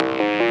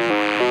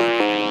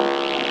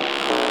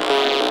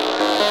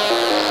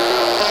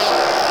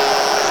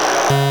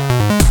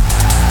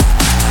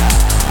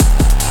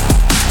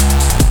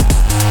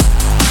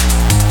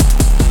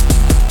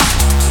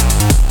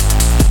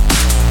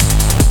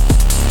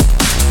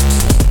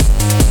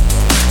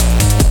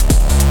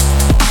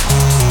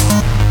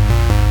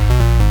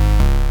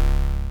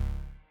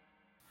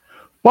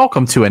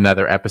Welcome to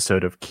another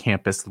episode of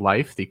Campus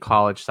Life, the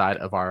college side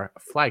of our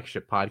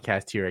flagship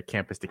podcast here at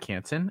Campus to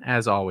Canton.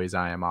 As always,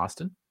 I am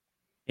Austin.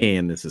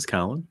 And this is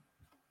Colin.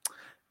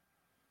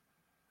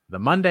 The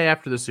Monday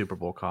after the Super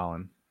Bowl,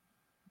 Colin.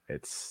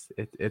 It's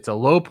a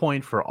low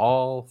point for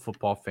all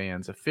football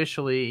fans.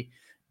 Officially,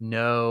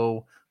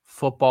 no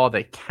football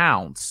that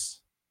counts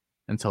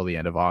until the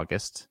end of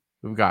August.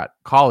 We've got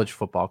college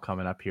football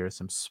coming up here,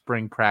 some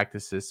spring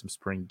practices, some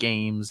spring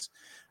games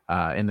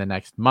in the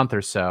next month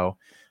or so.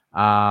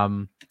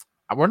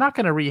 We're not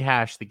going to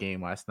rehash the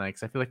game last night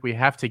because I feel like we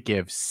have to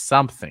give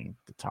something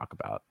to talk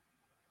about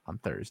on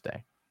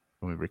Thursday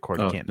when we record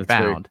Canton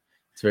Bound.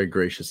 It's very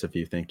gracious of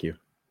you. Thank you.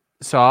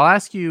 So I'll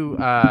ask you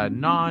a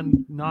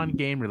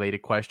non-game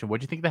related question. What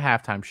do you think of the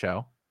halftime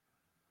show?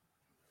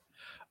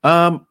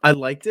 I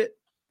liked it.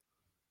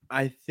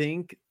 I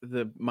think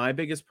my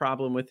biggest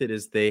problem with it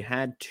is they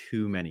had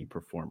too many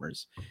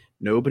performers.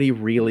 Nobody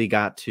really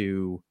got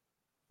to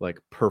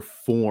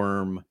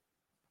perform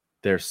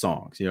their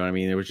songs. You know what I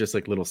mean? It was just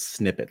like little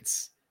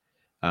snippets.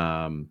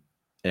 So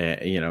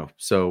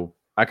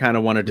I kind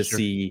of wanted to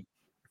see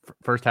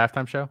first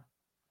halftime show.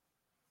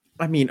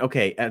 I mean,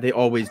 okay, they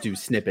always do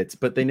snippets,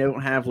 but they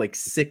don't have like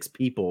 6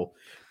 people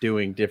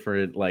doing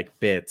different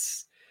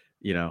bits,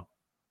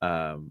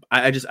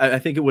 I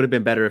think it would have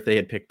been better if they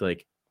had picked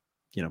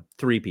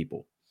 3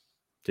 people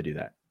to do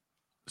that.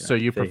 So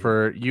you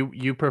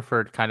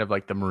preferred kind of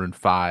like the Maroon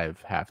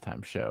 5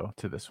 halftime show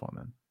to this one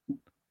then?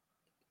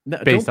 No,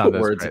 based on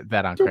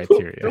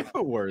criteria. Don't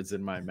put words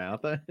in my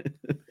mouth.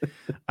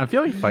 I'm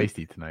feeling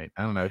feisty tonight.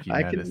 I don't know if you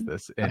noticed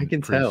this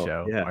in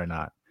pre-show or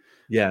not.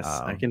 Yes,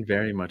 I can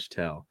very much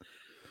tell.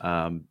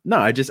 No,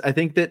 I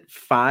think that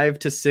 5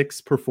 to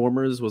 6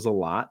 performers was a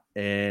lot,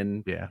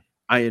 and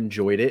I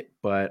enjoyed it,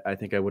 but I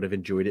think I would have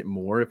enjoyed it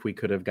more if we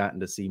could have gotten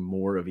to see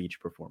more of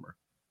each performer.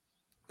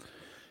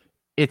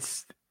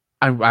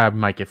 I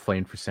might get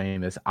flamed for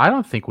saying this. I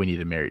don't think we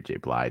need a Mary J.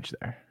 Blige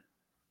there.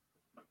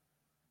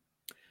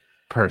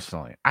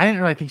 Personally, I didn't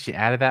really think she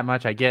added that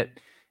much. I get,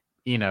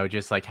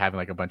 just like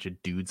having a bunch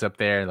of dudes up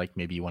there, like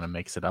maybe you want to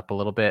mix it up a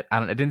little bit.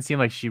 It didn't seem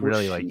like she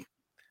really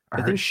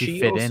I think she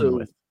fit in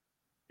with.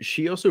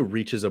 She also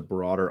reaches a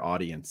broader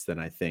audience than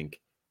I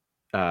think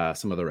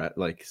some of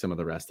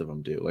the rest of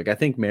them do. I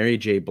think Mary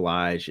J.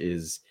 Blige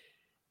is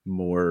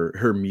more.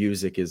 Her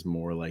music is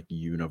more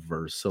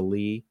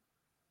universally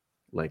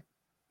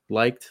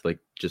liked,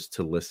 just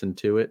to listen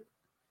to it.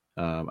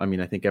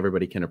 I think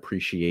everybody can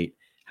appreciate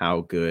how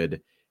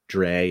good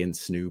Dre and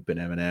Snoop and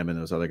Eminem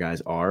and those other guys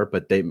are,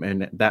 but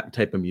that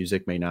type of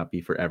music may not be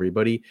for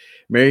everybody.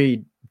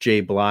 Mary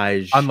J.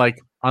 Blige,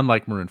 unlike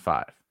Maroon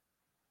 5,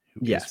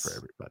 who is for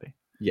everybody.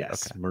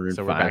 Yes, okay. Maroon 5.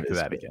 So we're back to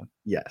that again.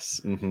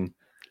 Yes,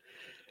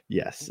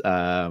 yes.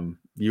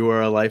 You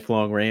are a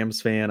lifelong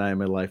Rams fan. I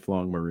am a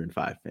lifelong Maroon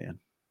 5 fan.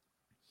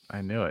 I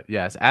knew it.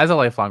 Yes, as a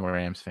lifelong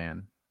Rams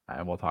fan,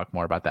 and we'll talk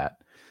more about that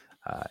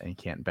in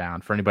Canton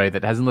Bound. For anybody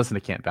that hasn't listened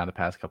to Canton Bound the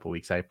past couple of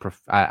weeks, I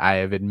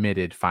have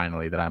admitted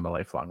finally that I'm a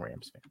lifelong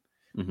Rams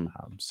fan.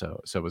 Mm-hmm.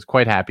 So was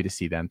quite happy to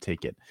see them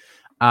take it.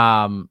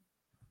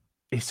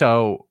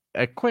 So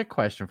a quick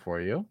question for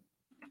you.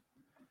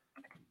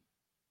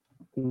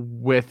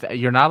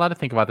 You're not allowed to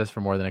think about this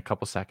for more than a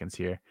couple seconds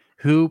here.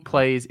 Who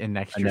plays in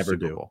next year's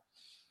Super Bowl?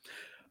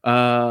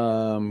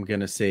 I'm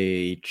gonna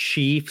say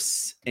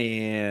Chiefs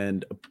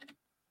and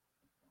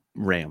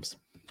Rams.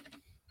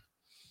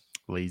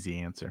 Lazy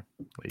answer.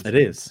 It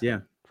is, yeah.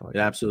 It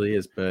absolutely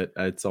is, but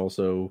it's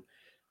also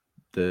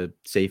the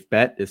safe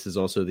bet. This is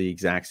also the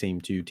exact same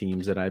 2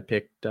 teams that I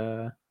picked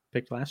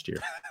last year.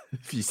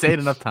 If you say it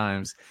enough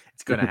times,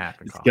 it's going to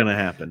happen. It's going to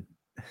happen.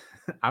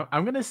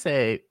 I'm going to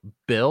say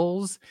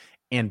Bills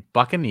and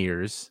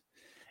Buccaneers,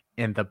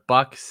 and the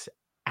Bucs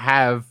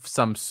have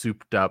some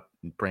souped up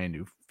brand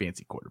new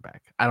fancy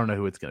quarterback. I don't know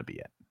who it's going to be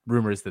yet.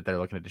 Rumors that they're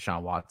looking at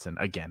Deshaun Watson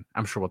again.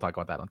 I'm sure we'll talk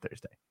about that on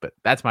Thursday, but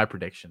that's my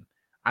prediction.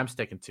 I'm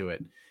sticking to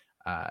it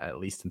at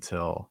least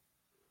until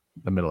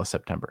the middle of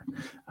September.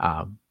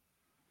 At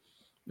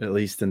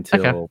least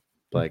until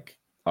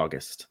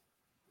August.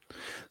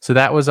 So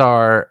that was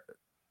our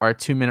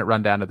 2-minute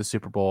rundown of the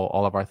Super Bowl.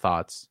 All of our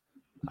thoughts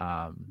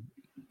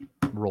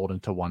rolled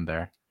into one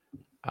there.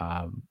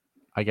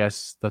 I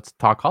guess let's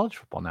talk college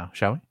football now,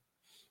 shall we?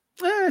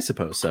 I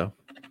suppose so.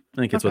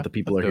 I think it's what the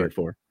people are here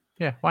for.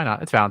 Yeah, why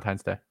not? It's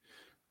Valentine's Day.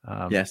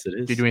 Yes, it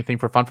is. Did you do anything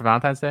for fun for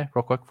Valentine's Day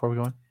real quick before we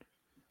go in?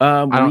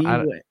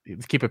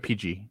 Let's keep it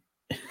PG.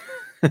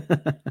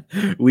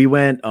 We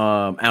went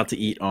out to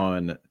eat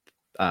on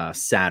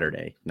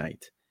Saturday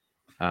night.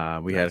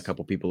 We had a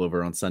couple people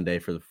over on Sunday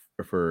for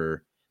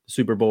the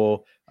Super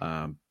Bowl.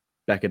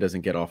 Becca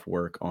doesn't get off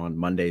work on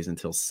Mondays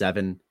until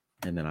 7,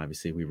 and then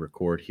obviously we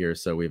record here,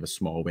 so we have a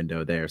small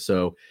window there.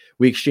 So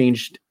we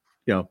exchanged,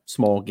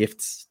 small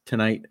gifts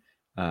tonight,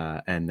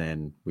 and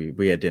then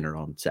we had dinner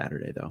on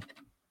Saturday though.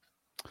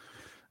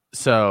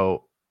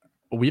 So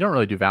we don't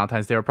really do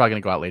Valentine's Day. We're probably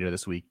going to go out later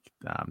this week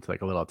to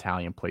a little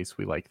Italian place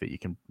we like that you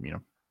can,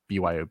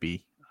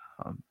 BYOB.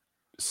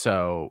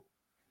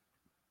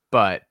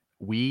 But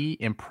we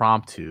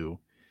impromptu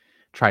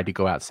tried to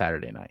go out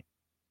Saturday night.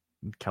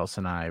 Kelsey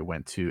and I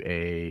went to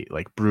a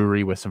like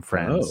brewery with some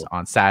friends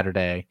on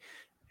Saturday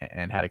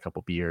and had a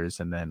couple beers,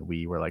 and then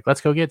we were like,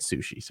 let's go get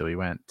sushi. So we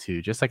went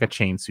to just like a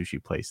chain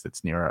sushi place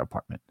that's near our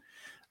apartment.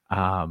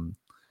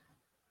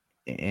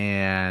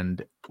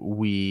 And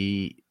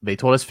they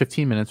told us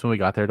 15 minutes when we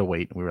got there to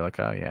wait, and we were like,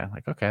 oh yeah,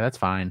 like okay, that's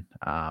fine.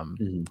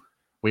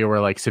 We were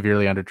like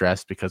severely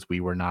underdressed because we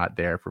were not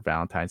there for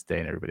Valentine's Day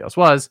and everybody else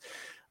was.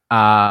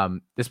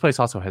 This place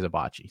also has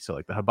hibachi, so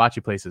like the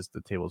hibachi places,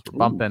 the tables were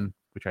bumping. Ooh.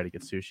 We tried to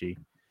get sushi.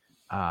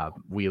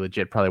 We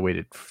legit probably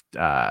waited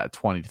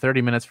 20 to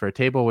 30 minutes for a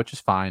table, which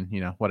is fine,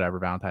 you know, whatever,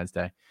 Valentine's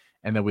Day.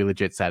 And then we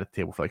legit sat at the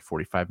table for like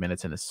 45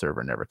 minutes, and the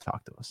server never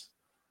talked to us.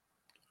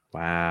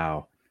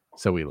 Wow.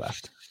 So we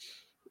left.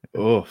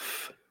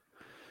 Oof.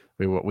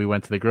 We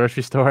went to the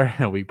grocery store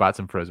and we bought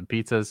some frozen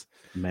pizzas.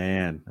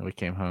 Man. And we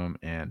came home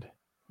and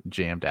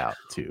jammed out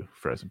to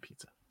frozen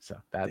pizza. So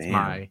that's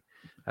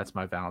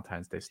my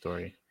Valentine's Day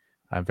story.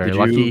 I'm very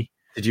lucky.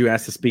 Did you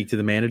ask to speak to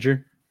the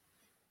manager?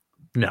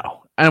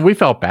 No. And we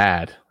felt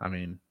bad. I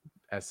mean,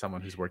 as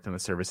someone who's worked in the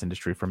service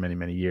industry for many,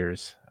 many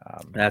years.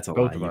 That's a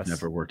lie. You've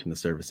never worked in the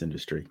service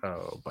industry.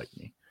 Oh, bite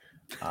me.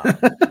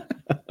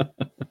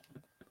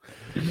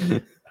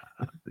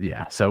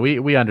 Yeah, so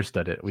we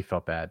understood it. We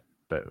felt bad,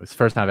 but it was the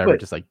first time I've ever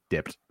just like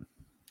dipped.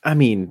 I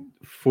mean,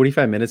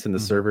 45 minutes and the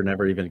server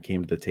never even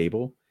came to the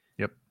table.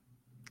 Yep.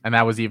 And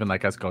that was even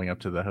like us going up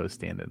to the host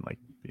stand and like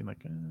being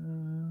like,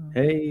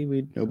 hey,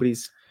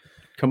 nobody's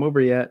come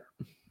over yet.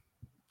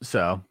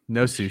 So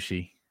no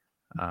sushi.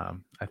 I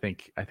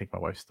think my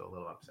wife's still a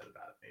little upset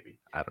about it. Maybe,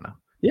 I don't know.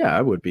 Yeah,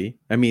 I would be.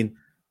 I mean,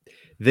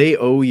 they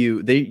owe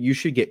you. You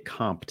should get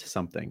comped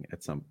something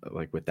at some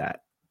like with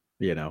that.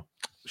 You know,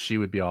 she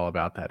would be all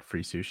about that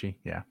free sushi.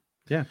 Yeah.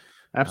 Yeah,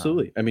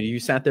 absolutely. I mean, you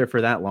sat there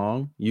for that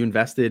long. You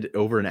invested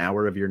over an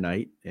hour of your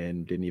night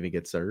and didn't even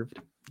get served.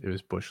 It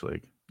was Bush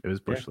League. All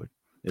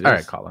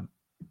right, Colin.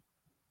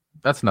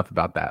 That's enough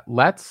about that.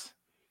 Let's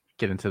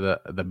get into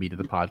the meat of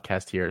the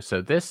podcast here.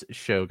 So this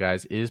show,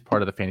 guys, is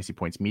part of the Fantasy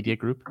Points Media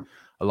Group,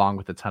 along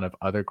with a ton of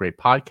other great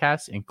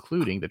podcasts,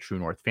 including the True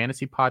North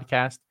Fantasy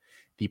Podcast,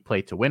 the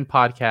Play to Win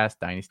Podcast,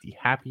 Dynasty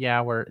Happy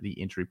Hour, the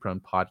Injury Prone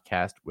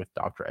Podcast with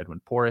Dr.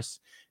 Edwin Porras,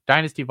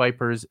 Dynasty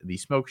Vipers, the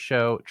Smoke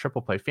Show,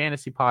 Triple Play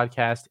Fantasy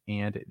Podcast,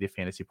 and the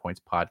Fantasy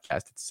Points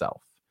Podcast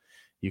itself.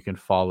 You can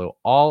follow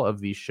all of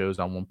these shows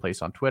on one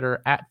place on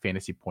Twitter at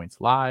Fantasy Points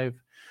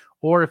Live.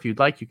 Or if you'd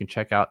like, you can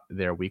check out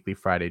their weekly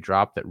Friday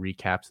drop that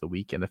recaps the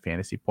week in the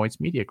Fantasy Points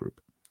Media Group.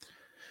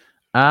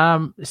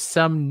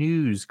 Some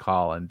news,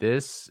 Colin.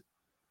 This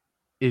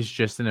is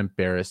just an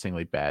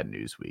embarrassingly bad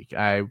news week.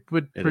 I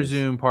would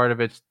presume part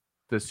of it,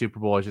 the Super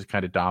Bowl is just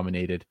kind of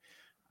dominated,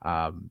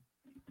 and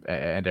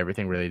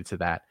everything related to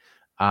that.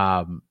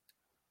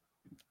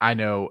 I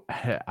know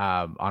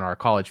on our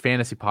college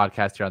fantasy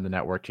podcast here on the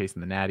network, Chasing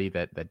the Natty,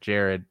 that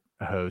Jared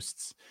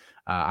hosts,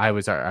 I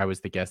was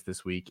the guest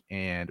this week,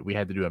 and we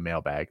had to do a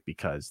mailbag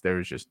because there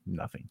was just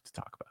nothing to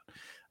talk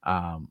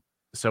about.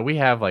 So we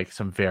have like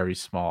some very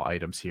small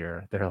items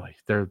here.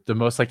 They're the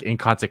most like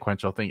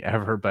inconsequential thing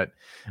ever, but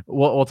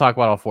we'll talk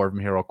about all four of them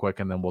here real quick,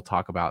 and then we'll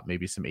talk about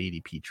maybe some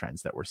ADP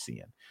trends that we're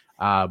seeing.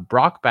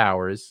 Brock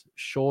Bowers,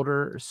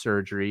 shoulder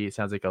surgery. It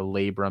sounds like a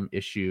labrum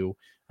issue.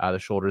 The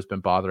shoulder's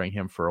been bothering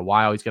him for a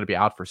while. He's going to be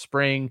out for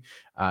spring.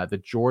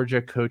 The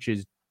Georgia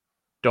coaches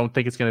don't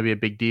think it's going to be a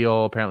big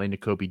deal. Apparently,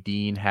 Nakobe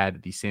Dean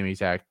had the same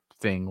exact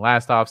thing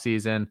last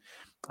offseason.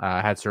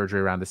 Had surgery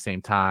around the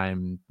same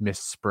time,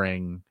 missed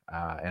spring,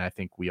 and I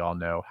think we all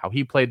know how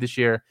he played this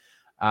year.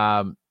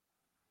 What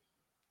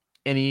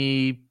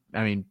we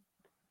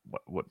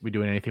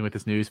doing anything with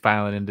this news?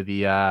 Filing into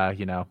the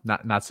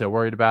not so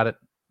worried about it.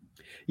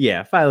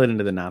 Yeah, file it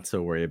into the not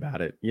so worry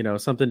about it. You know,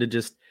 something to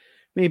just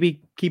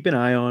maybe keep an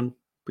eye on.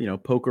 You know,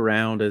 poke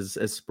around as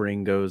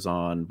spring goes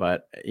on.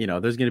 But you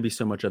know, there's going to be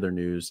so much other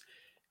news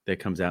that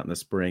comes out in the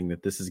spring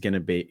that this is going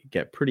to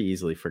get pretty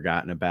easily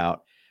forgotten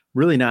about.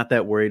 Really not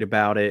that worried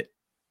about it.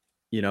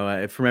 You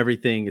know, from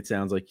everything, it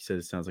sounds like you said,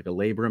 it sounds like a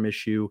labrum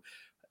issue.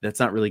 That's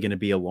not really going to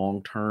be a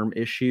long-term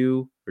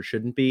issue, or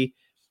shouldn't be.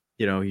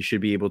 You know, he should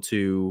be able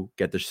to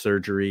get the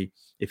surgery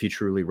if he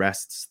truly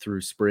rests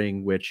through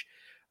spring, which,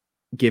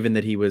 given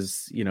that he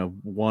was, you know,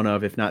 one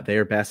of, if not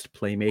their best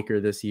playmaker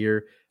this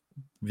year,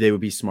 they would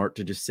be smart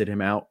to just sit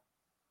him out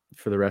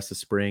for the rest of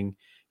spring.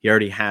 He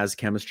already has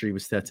chemistry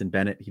with Stetson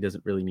Bennett. He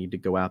doesn't really need to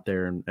go out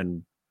there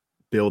and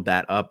build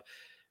that up.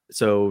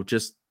 So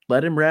just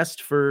let him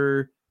rest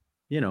for,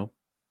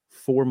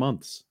 4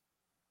 months,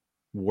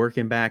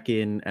 working back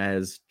in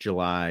as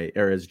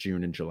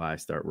June and July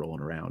start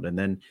rolling around. And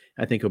then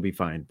I think he'll be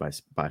fine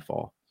by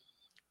fall.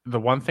 The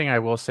one thing I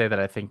will say that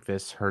I think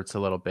this hurts a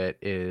little bit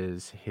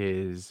is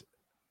his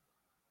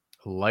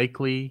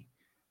likely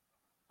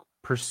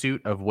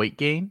pursuit of weight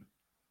gain.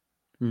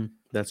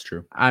 That's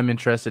true. I'm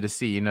interested to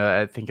see,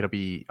 I think it'll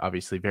be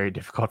obviously very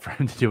difficult for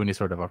him to do any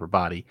sort of upper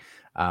body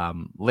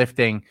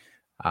lifting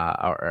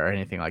or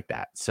anything like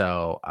that.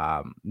 So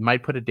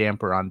might put a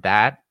damper on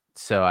that.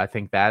 So I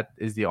think that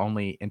is the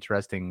only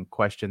interesting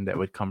question that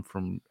would come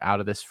from out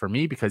of this for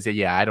me, because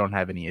I don't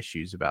have any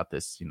issues about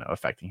this,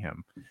 affecting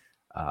him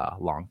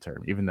long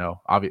term. Even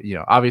though,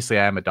 obviously,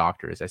 I am a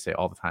doctor, as I say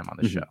all the time on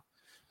the show.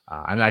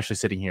 I'm actually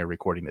sitting here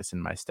recording this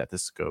in my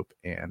stethoscope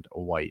and a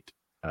white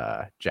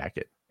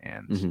jacket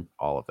and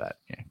all of that,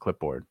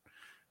 clipboard.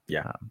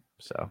 Yeah.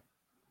 So,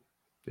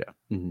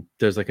 yeah.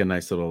 There's like a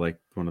nice little like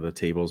one of the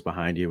tables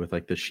behind you with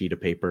like the sheet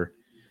of paper.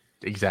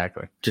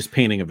 Exactly. Just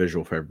painting a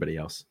visual for everybody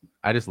else.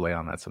 I just lay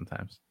on that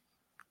sometimes,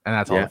 and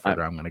that's all the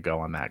further I'm going to go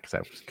on that, because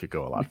I could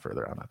go a lot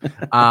further on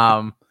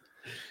that.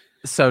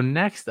 So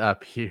next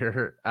up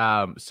here,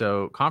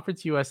 so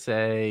Conference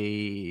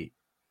USA,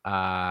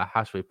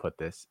 how should we put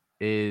this,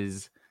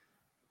 is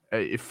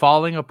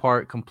falling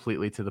apart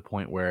completely to the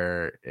point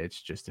where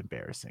it's just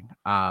embarrassing.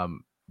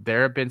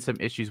 There have been some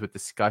issues with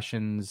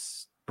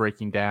discussions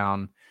breaking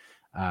down.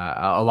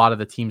 A lot of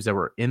the teams that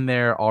were in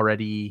there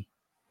already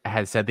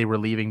had said they were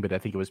leaving, but I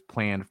think it was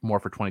planned more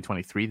for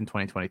 2023 than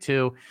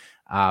 2022.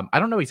 I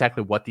don't know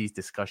exactly what these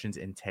discussions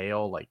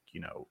entail, like,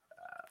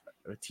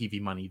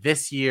 TV money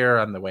this year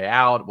on the way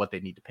out, what they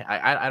need to pay.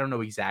 I don't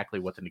know exactly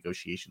what the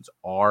negotiations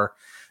are,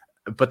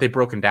 but they've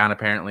broken down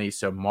apparently.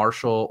 So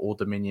Marshall, Old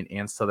Dominion,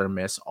 and Southern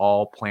Miss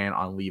all plan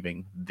on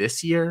leaving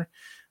this year.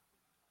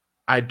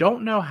 I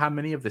don't know how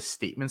many of the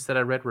statements that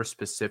I read were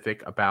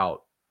specific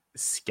about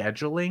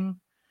scheduling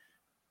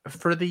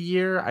for the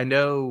year. I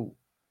know,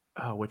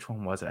 which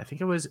one was it? I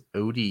think it was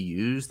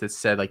ODU's that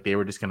said like they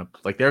were just going to,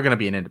 like, they're going to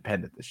be an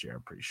independent this year.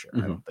 I'm pretty sure.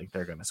 I don't think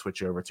they're going to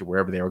switch over to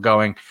wherever they were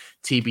going.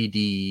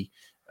 TBD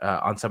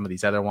on some of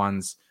these other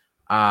ones.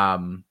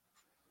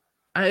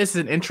 This is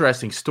an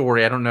interesting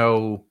story. I don't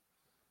know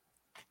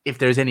if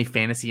there's any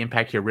fantasy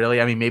impact here, really.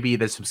 I mean, maybe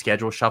there's some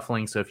schedule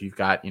shuffling. So if you've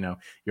got, you're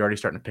already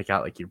starting to pick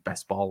out like your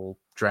best ball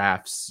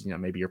drafts,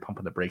 maybe you're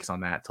pumping the brakes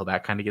on that till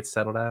that kind of gets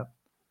settled out.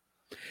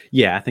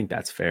 Yeah, I think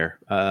that's fair.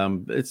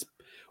 It's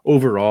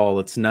overall,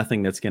 it's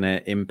nothing that's going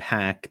to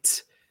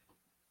impact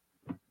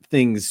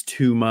things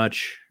too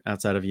much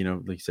outside of,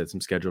 like you said, some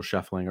schedule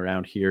shuffling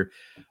around here.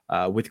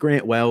 With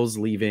Grant Wells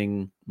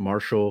leaving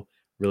Marshall,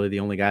 really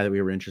the only guy that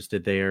we were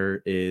interested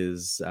there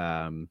is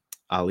Rasheen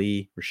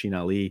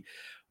Ali.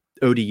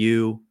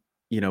 ODU,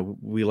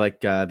 we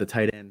like the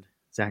tight end,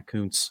 Zach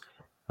Kuntz,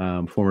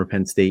 former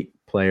Penn State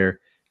player,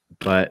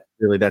 but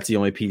really that's the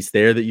only piece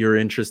there that you're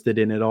interested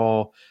in at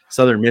all.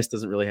 Southern Miss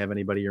doesn't really have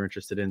anybody you're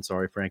interested in.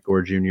 Sorry, Frank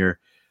Gore Jr.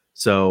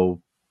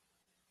 So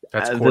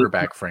that's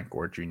quarterback Frank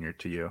Gore Jr.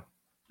 to you.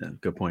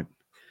 Good point.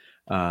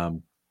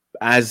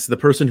 As the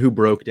person who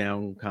broke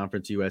down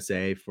Conference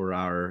USA for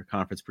our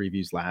conference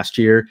previews last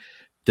year,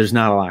 there's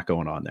not a lot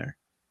going on there.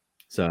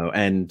 So,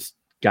 and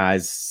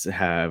guys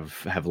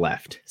have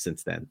left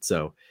since then.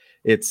 So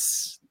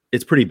it's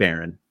pretty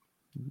barren.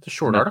 It's a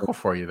short article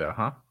for you though,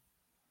 huh?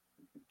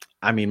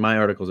 I mean, my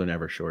articles are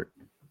never short.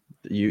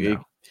 You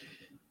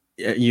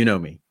know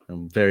me.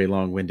 I'm very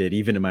long-winded,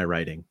 even in my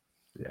writing.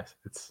 Yes,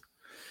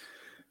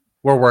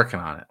 we're working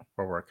on it.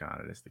 We're working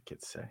on it, as the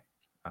kids say.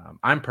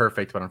 I'm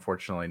perfect, but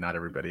unfortunately not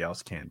everybody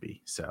else can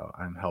be. So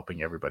I'm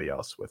helping everybody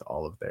else with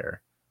all of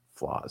their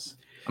flaws.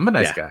 I'm a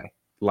nice guy.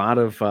 A lot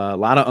of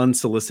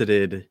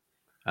unsolicited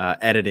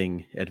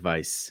editing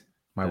advice.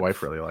 My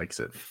wife really likes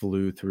it.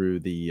 Flowed through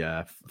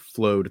the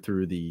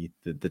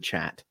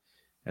chat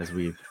as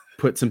we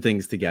put some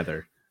things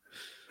together.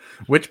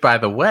 Which, by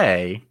the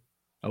way,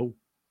 we've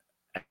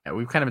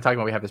kind of been talking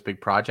about. We have this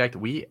big project.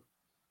 We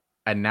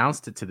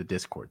announced it to the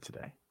Discord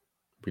today.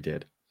 We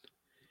did,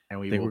 and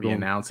we will be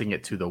announcing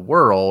it to the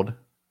world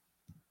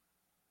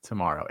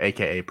tomorrow,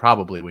 aka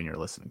probably when you're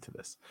listening to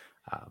this.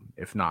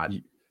 If not,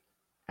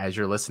 as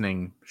you're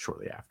listening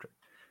shortly after.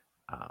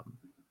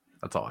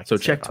 That's all I can say.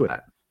 So check Twitter.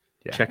 That.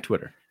 Yeah. Check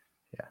Twitter.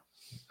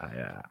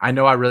 Yeah. I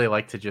know I really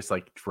like to just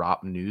like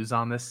drop news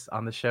on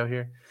the show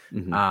here.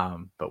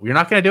 But we're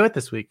not going to do it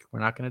this week. We're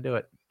not going to do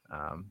it.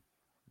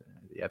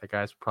 The other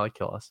guys will probably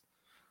kill us.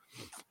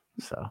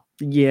 So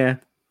yeah.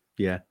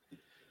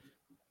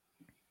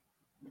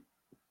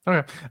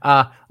 Okay.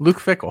 Luke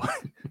Fickell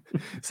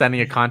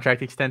signing a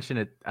contract extension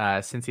at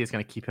Cincy is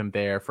going to keep him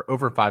there for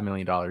over $5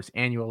 million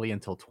annually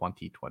until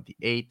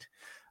 2028.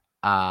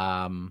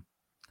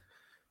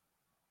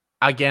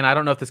 Again, I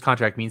don't know if this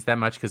contract means that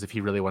much, because if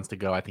he really wants to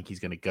go, I think he's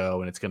going to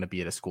go, and it's going to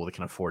be at a school that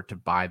can afford to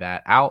buy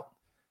that out.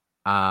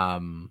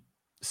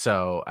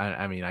 So,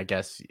 I mean, I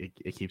guess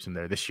it keeps him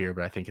there this year,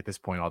 but I think at this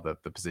point, all the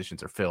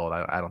positions are filled.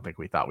 I don't think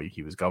we thought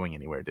he was going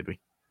anywhere, did we?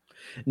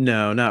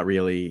 No, not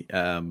really.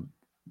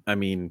 I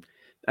mean,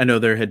 I know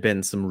there had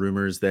been some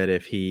rumors that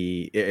if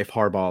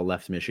Harbaugh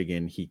left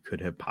Michigan, he could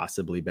have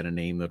possibly been a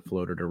name that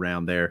floated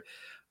around there.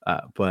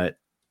 But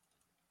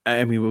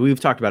I mean, we've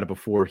talked about it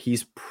before.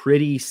 He's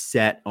pretty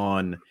set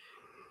on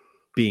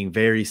being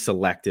very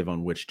selective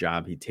on which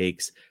job he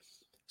takes.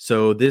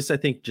 So this, I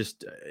think,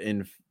 just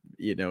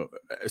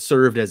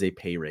served as a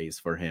pay raise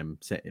for him,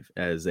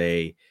 as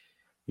a,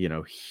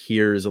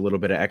 here's a little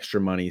bit of extra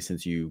money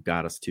since you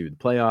got us to the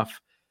playoff.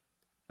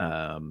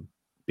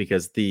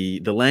 Because the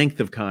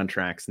length of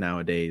contracts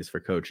nowadays for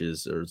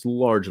coaches is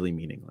largely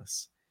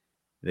meaningless.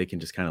 They can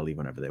just kind of leave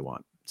whenever they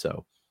want.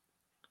 So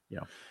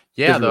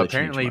Yeah, though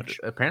really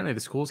apparently the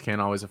schools can't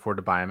always afford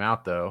to buy him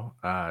out though.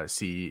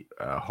 See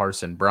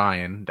Harson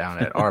Bryan down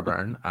at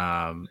Auburn.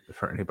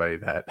 For anybody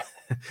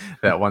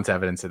that wants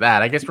evidence of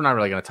that, I guess we're not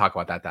really going to talk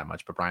about that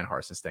much. But Brian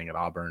Harsin staying at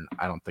Auburn,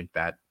 I don't think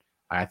that.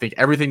 I think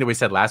everything that we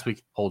said last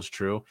week holds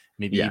true,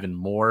 maybe even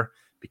more,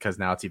 because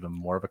now it's even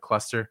more of a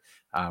cluster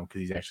because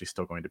he's actually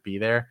still going to be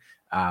there.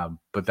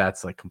 But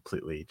that's like a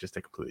completely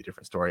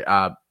different story.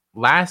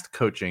 Last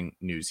coaching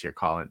news here,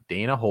 Colin.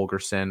 Dana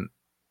Holgorsen,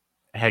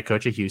 head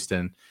coach of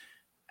Houston,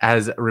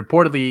 has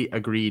reportedly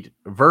agreed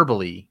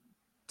verbally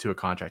to a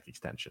contract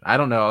extension. I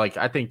don't know. Like,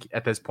 I think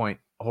at this point,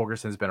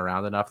 Holgorsen's been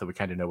around enough that we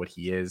kind of know what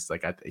he is.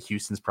 Like,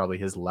 Houston's probably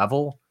his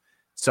level.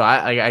 So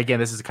again,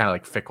 this is kind of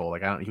like fickle.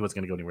 Like, he wasn't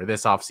going to go anywhere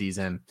this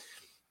offseason.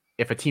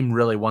 If a team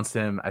really wants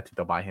him, I think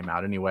they'll buy him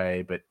out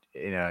anyway. But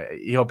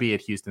he'll be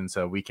at Houston,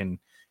 so we can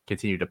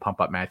continue to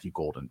pump up Matthew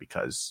Golden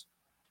because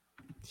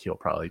he'll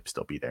probably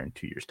still be there in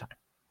 2 years' time.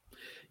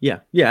 Yeah,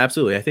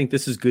 absolutely. I think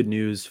this is good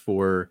news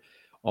for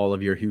all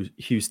of your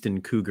Houston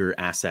Cougar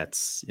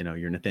assets.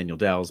 Your Nathaniel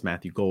Dells,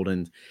 Matthew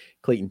Golden,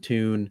 Clayton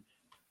Tune,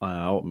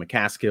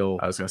 McCaskill.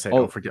 I was going to say,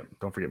 don't forget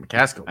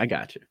McCaskill. I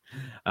got you.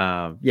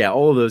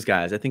 All of those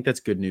guys. I think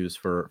that's good news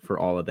for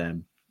all of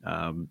them.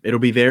 It'll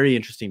be very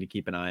interesting to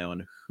keep an eye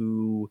on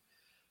who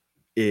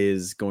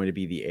is going to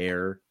be the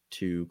heir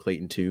to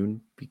Clayton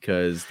Tune,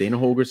 because Dana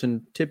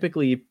Holgorsen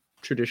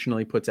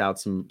traditionally puts out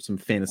some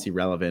fantasy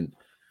relevant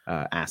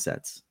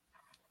assets.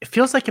 It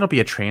feels like it'll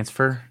be a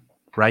transfer,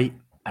 right?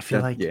 I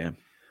feel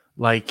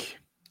like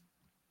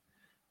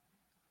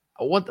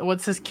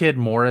what's this kid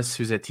Morris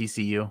who's at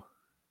TCU?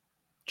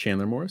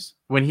 Chandler Morris.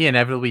 When he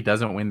inevitably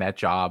doesn't win that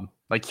job,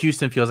 like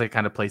Houston feels like the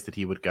kind of place that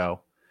he would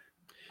go.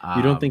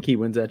 You don't think he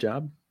wins that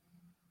job?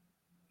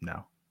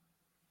 No.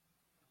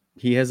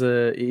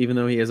 Even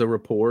though he has a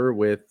rapport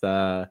with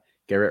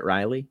Garrett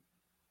Riley,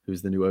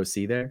 who's the new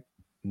OC there.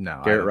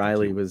 No, Garrett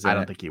Riley I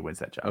don't think he wins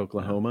that job.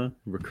 Oklahoma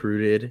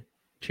recruited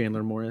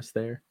Chandler Morris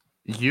there.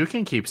 You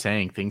can keep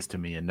saying things to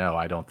me, and no,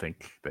 I don't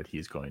think that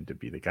he's going to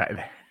be the guy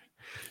there.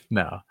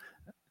 No,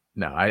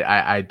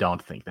 I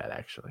don't think that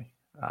actually.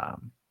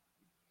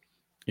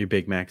 You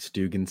big Max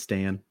Duggan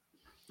stan?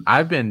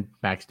 I've been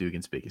Max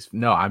Duggan's biggest.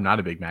 No, I'm not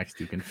a big Max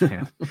Duggan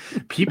fan.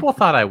 People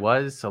thought I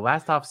was. So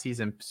last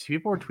offseason,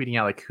 people were tweeting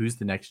out like, who's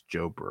the next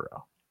Joe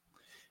Burrow?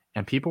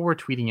 And people were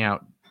tweeting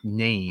out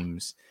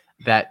names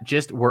that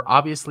just were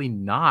obviously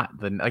not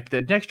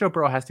the next Joe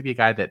Burrow has to be a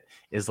guy that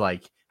is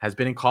like, has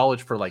been in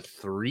college for like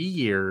 3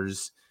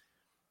 years,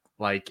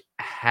 like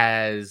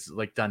has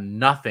like done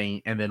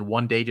nothing. And then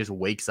one day just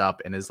wakes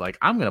up and is like,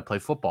 I'm going to play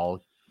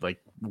football like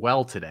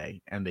well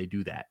today. And they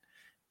do that.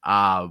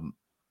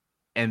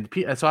 And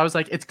so I was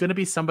like, it's going to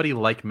be somebody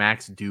like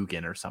Max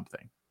Duggan or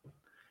something.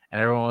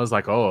 And everyone was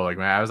like, oh, like,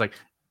 I was like,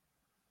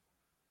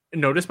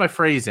 notice my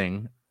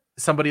phrasing,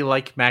 somebody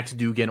like Max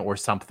Duggan or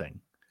something.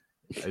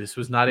 This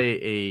was not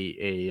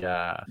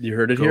a you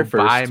heard it here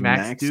first. By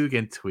Max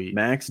Duggan tweet.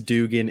 Max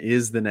Duggan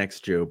is the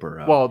next Joe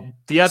Burrow. Well,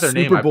 the other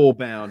name Super Bowl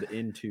bound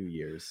in 2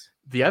 years.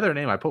 The other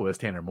name I put was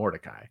Tanner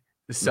Mordecai.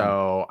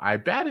 So I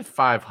batted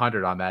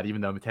 500 on that,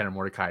 even though Tanner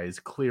Mordecai is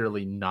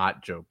clearly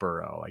not Joe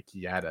Burrow. Like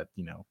he had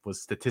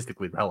was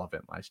statistically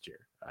relevant last year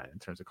in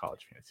terms of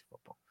college fantasy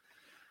football.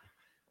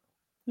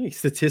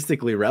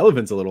 Statistically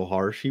relevant's a little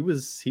harsh. He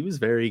was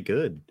very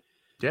good.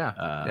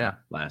 Yeah.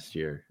 Last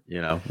year,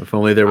 if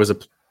only there was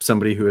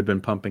somebody who had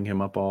been pumping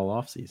him up all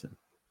off season.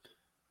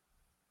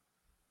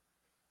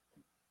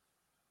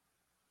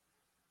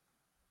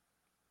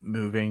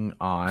 Moving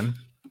on.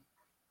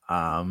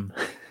 I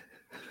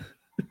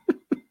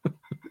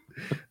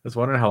was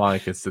wondering how long I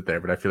could sit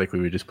there, but I feel like we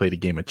would just played a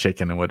game of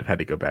chicken and would have had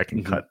to go back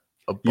and cut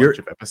a bunch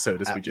of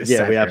episodes as we just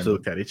sat there and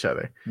looked at each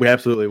other. We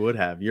absolutely would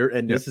have.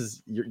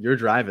 You're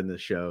driving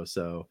this show,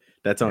 so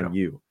that's on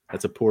you.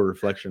 That's a poor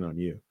reflection on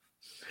you.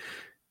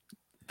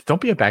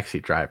 Don't be a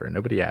backseat driver.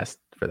 Nobody asked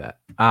for that.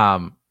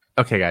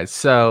 Okay, guys.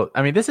 So,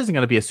 I mean, this isn't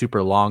going to be a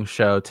super long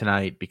show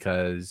tonight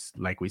because,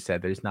 like we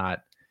said, there's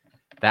not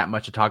that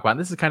much to talk about. And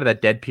this is kind of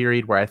that dead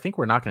period where I think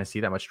we're not going to see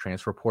that much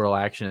transfer portal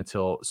action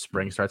until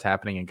spring starts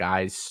happening and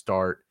guys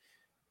start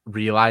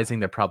realizing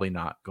they're probably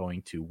not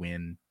going to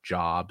win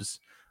jobs,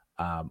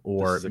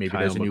 or maybe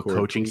there's a new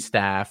coaching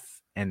staff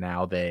and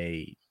now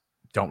they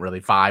don't really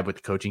vibe with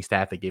the coaching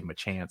staff. They gave him a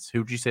chance.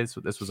 Who did you say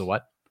this was a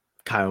what?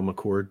 Kyle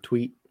McCord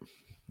tweet.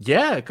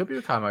 Yeah, it could be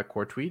a Kyle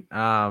McCord tweet.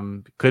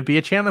 Could be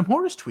a Chandler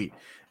Morris tweet.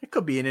 It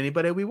could be an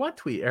anybody we want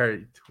tweet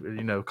or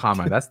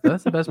comment. That's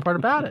the best part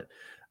about it.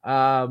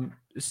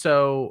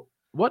 So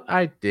what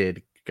I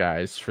did,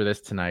 guys, for this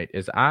tonight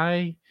is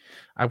I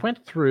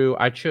went through,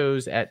 I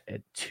chose at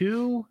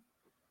 2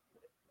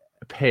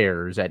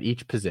 pairs at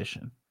each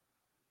position.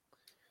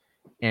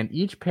 And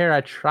each pair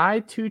I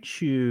tried to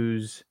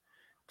choose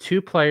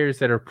 2 players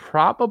that are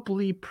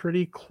probably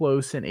pretty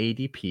close in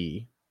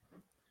ADP.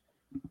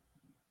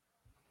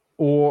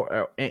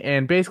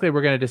 And basically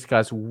we're going to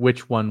discuss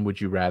which one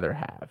would you rather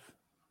have.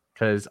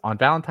 Because on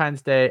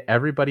Valentine's Day,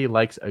 everybody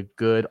likes a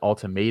good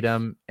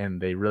ultimatum,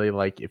 and they really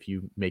like if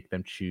you make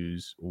them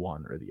choose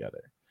one or the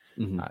other.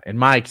 In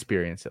my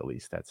experience, at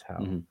least, that's how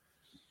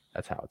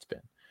it's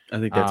been. I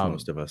think that's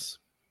most of us.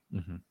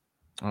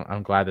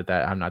 I'm glad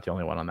that I'm not the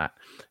only one on that.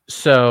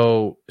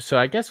 So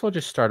I guess we'll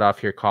just start off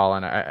here,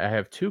 Colin. I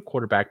have 2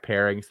 quarterback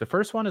pairings. The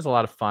first one is a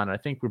lot of fun. I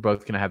think we're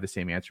both going to have the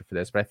same answer for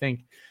this, but I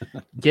think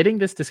getting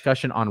this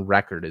discussion on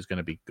record is going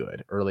to be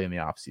good early in the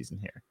offseason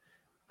here.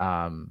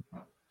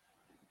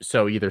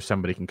 So either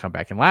somebody can come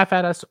back and laugh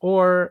at us,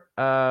 or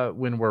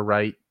when we're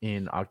right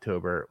in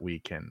October, we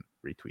can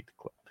retweet the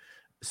clip.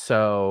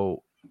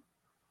 So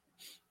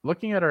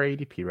looking at our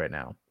ADP right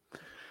now,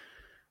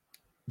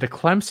 the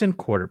Clemson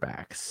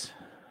quarterbacks,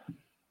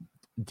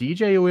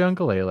 DJ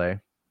Uiagalelei,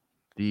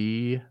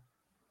 the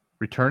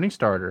returning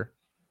starter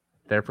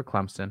there for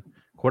Clemson,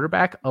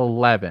 quarterback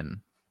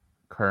 11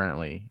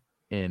 currently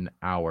in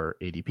our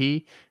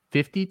ADP,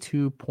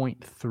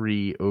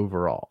 52.3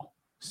 overall.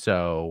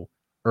 So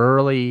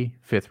early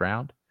 5th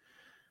round.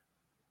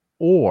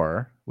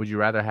 Or would you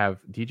rather have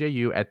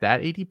DJU at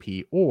that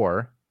ADP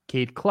or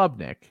Cade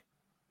Klubnik,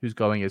 who's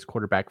going as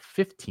quarterback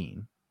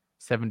 15,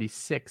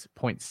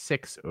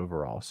 76.6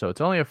 overall? So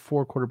it's only a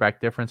 4 quarterback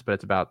difference, but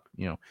it's about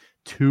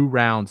 2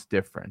 rounds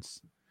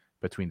difference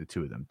between the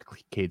two of them.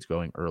 Cade's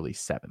going early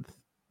 7th.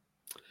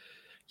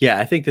 Yeah,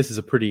 I think this is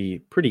a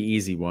pretty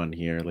easy one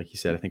here. Like you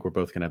said, I think we're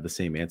both gonna have the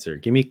same answer.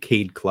 Give me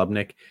Cade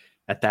Klubnik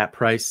at that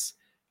price.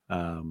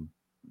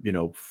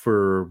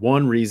 For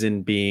one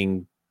reason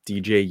being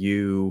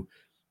DJU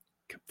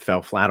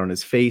fell flat on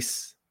his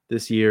face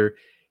this year.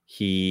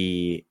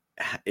 He's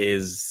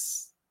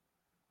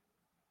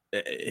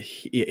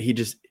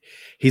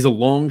a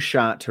long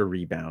shot to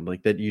rebound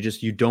like that.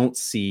 You don't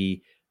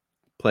see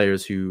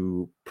players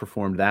who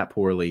performed that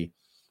poorly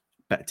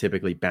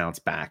typically bounce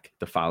back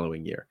the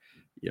following year.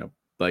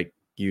 Like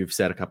you've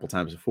said a couple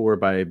times before,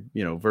 by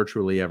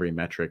virtually every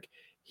metric,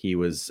 he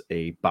was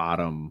a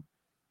bottom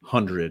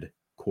 100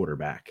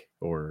 quarterback,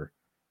 or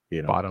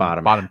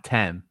bottom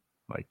 10.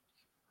 Like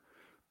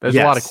there's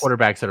a lot of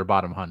quarterbacks that are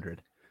bottom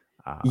 100.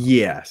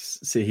 Yes,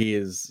 so he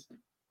is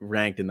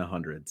ranked in the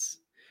hundreds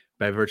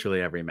by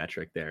virtually every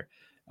metric there.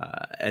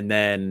 And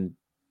then,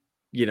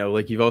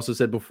 like you've also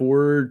said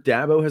before,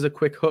 Dabo has a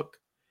quick hook.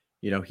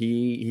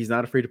 He's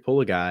not afraid to pull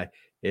a guy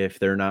if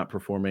they're not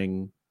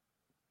performing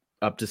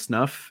up to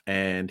snuff,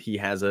 and he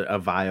has a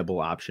viable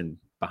option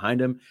behind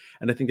him.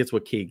 And I think that's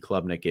what Cade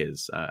Klubnik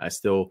is.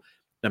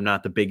 I'm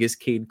not the biggest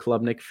Cade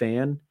Klubnik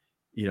fan.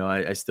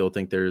 I still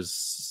think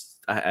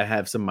I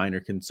have some minor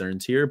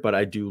concerns here, but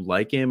I do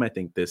like him. I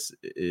think this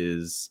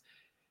is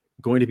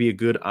going to be a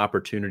good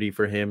opportunity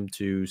for him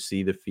to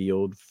see the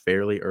field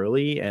fairly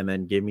early, and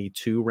then give me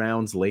 2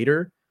 rounds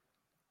later.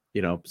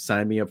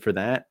 Sign me up for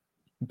that.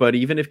 But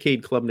even if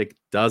Cade Klubnik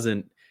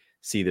doesn't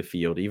see the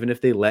field, even if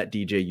they let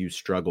DJU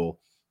struggle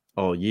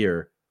all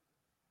year,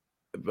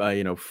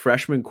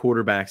 freshman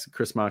quarterbacks,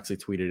 Chris Moxley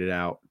tweeted it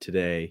out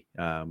today.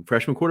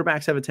 Freshman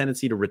quarterbacks have a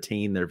tendency to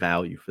retain their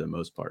value for the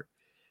most part.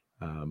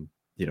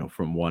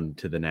 From one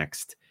to the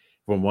next,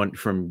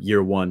 from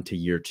year 1 to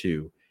year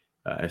 2,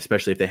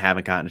 especially if they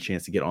haven't gotten a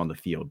chance to get on the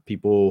field.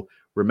 People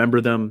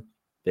remember them,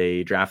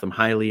 they draft them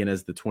highly, and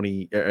as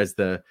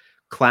the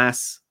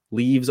class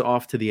leaves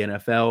off to the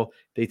NFL,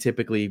 they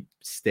typically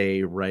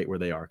stay right where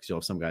they are, because you'll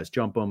have some guys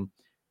jump them,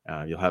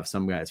 you'll have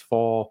some guys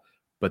fall,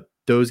 but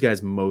those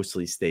guys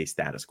mostly stay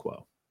status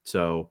quo.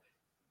 So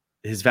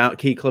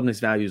Cade Klubnik's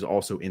value is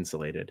also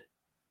insulated.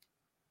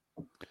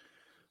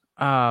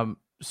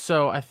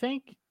 So I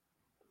think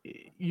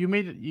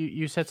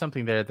you said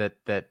something there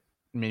that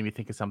made me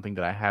think of something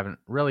that I haven't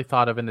really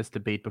thought of in this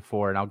debate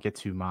before, and I'll get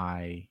to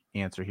my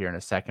answer here in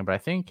a second. But I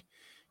think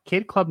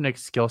Cade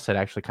Klubnik's skill set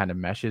actually kind of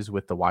meshes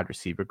with the wide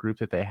receiver group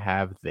that they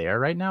have there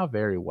right now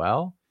very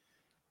well.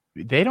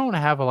 They don't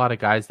have a lot of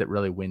guys that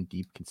really win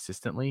deep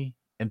consistently,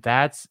 and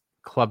that's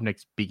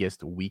Klubnik's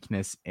biggest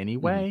weakness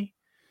anyway.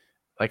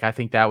 Like I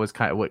think that was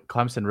kind of what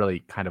Clemson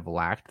really kind of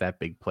lacked, that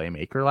big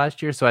playmaker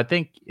last year. So I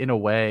think in a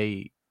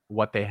way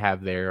what they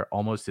have there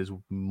almost is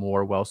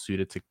more well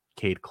suited to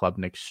Cade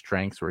Klubnik's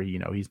strengths, where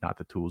he's not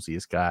the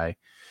toolsiest guy,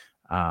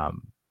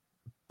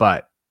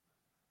 but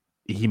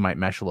he might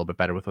mesh a little bit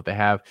better with what they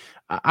have.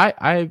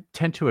 I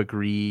tend to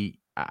agree.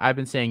 I've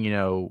been saying,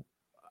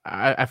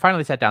 I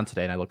finally sat down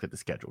today and I looked at the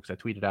schedule, because I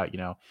tweeted out,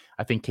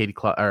 I think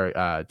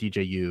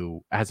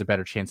DJU has a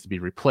better chance to be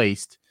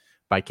replaced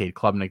by Cade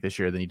Klubnik this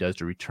year than he does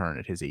to return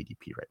at his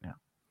ADP right now.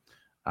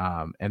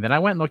 And then I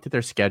went and looked at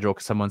their schedule,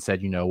 because someone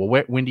said,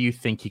 when do you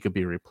think he could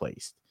be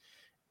replaced?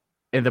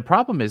 And the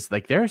problem is,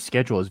 like, their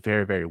schedule is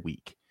very, very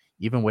weak,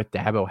 even with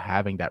Dabo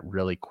having that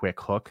really quick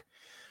hook.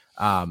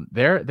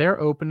 Their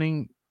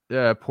opening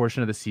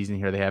portion of the season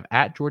here, they have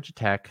at Georgia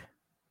Tech,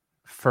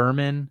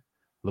 Furman,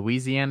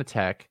 Louisiana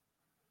Tech,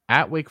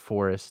 at Wake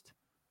Forest,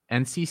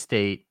 NC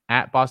State,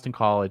 at Boston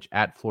College,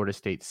 at Florida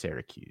State,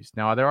 Syracuse.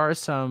 Now, there are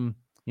some,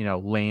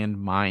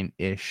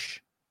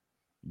 landmine-ish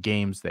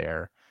games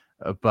there,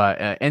 but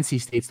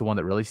NC State's the one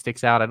that really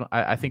sticks out.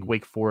 I think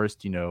Wake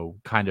Forest,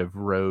 kind of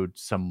rode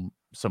some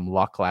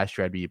luck last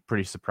year. I'd be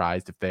pretty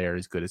surprised if they're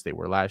as good as they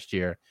were last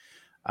year.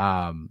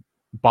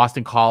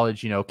 Boston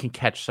College, can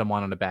catch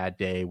someone on a bad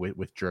day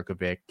with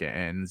Jurkovic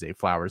and Zay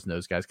Flowers and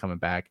those guys coming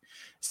back.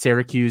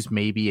 Syracuse,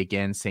 maybe,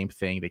 again, same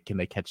thing. Can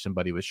they catch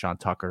somebody with Sean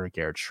Tucker or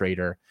Garrett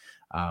Schrader?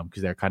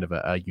 Because they're kind of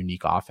a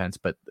unique offense.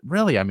 But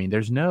really, I mean,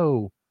 there's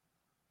no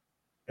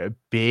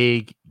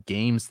big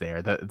games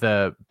there.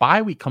 The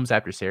bye week comes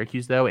after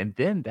Syracuse, though, and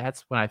then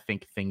that's when I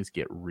think things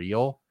get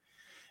real.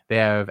 They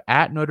have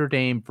at Notre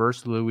Dame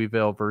versus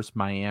Louisville versus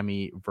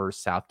Miami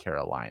versus South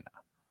Carolina.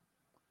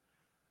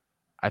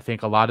 I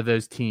think a lot of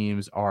those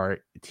teams are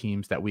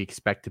teams that we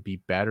expect to be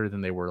better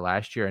than they were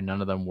last year, and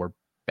none of them were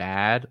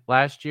bad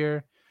last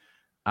year.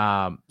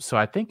 So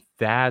I think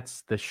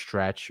that's the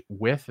stretch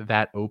with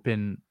that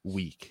open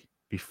week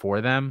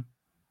before them,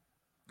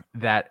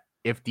 that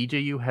if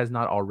DJU has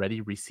not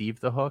already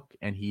received the hook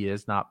and he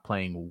is not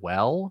playing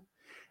well,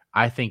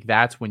 I think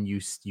that's when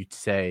you'd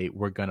say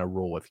we're going to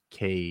roll with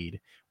Cade.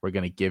 We're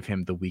going to give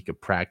him the week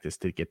of practice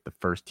to get the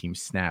first team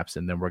snaps,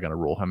 and then we're going to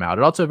rule him out.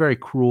 It's also very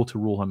cruel to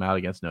rule him out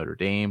against Notre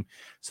Dame.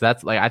 So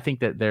that's I think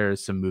that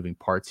there's some moving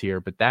parts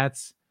here, but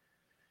that's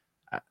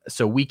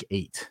so week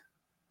 8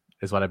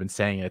 is what I've been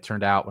saying. And it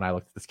turned out when I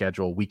looked at the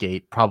schedule, week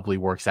 8 probably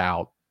works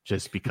out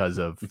just because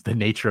of the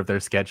nature of their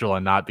schedule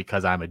and not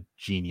because I'm a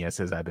genius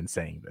as I've been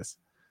saying this.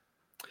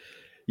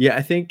 Yeah,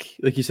 I think,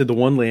 like you said, the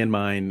one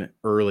landmine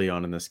early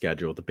on in the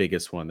schedule, the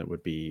biggest one, it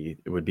would be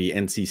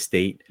NC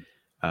State.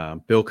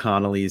 Bill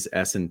Connolly's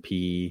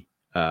S&P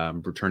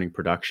returning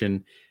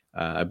production.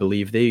 I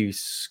believe they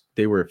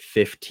were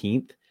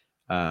 15th.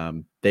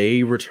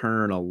 They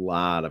return a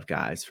lot of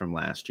guys from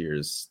last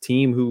year's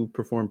team who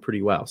performed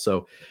pretty well.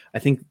 So I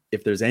think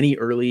if there's any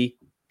early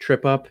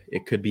trip up,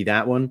 it could be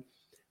that one.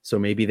 So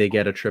maybe they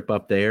get a trip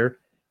up there,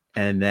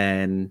 and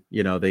then,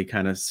 they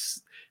kind of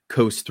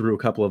coast through a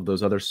couple of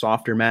those other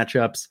softer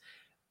matchups,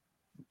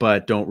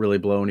 but don't really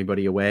blow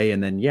anybody away.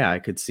 And then, I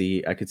could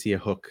see a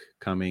hook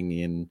coming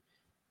in,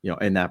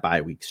 in that bye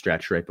week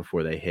stretch right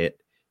before they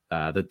hit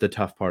the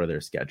tough part of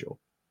their schedule.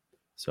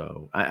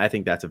 So I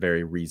think that's a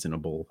very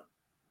reasonable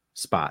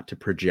spot to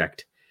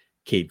project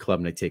Cade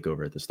Klubnik take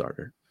over at the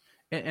starter.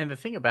 And the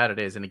thing about it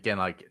is, and again,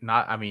 I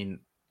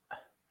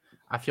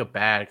feel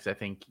bad because I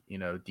think,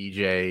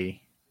 DJ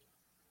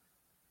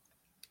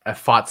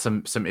fought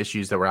some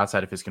issues that were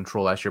outside of his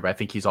control last year, but I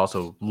think he's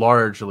also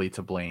largely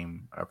to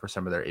blame for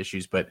some of their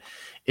issues. But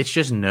it's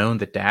just known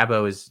that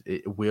Dabo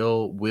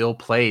will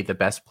play the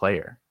best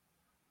player,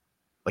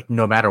 like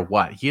no matter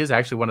what. He is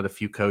actually one of the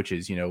few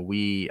coaches.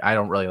 I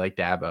don't really like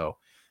Dabo,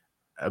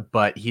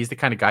 but he's the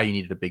kind of guy you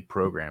need at a big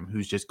program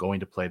who's just going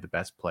to play the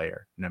best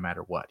player no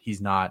matter what.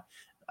 He's not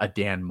a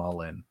Dan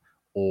Mullen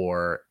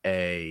or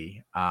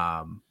a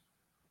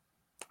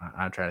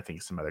I'm trying to think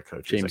of some other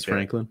coaches. James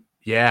Franklin.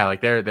 Yeah,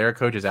 like there are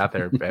coaches out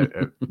there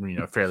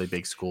at fairly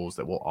big schools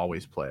that will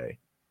always play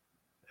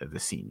the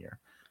senior.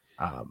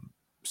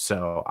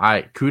 So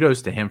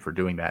kudos to him for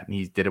doing that, and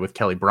he did it with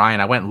Kelly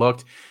Bryant. I went and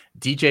looked.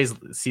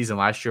 DJ's season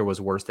last year was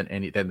worse than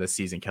the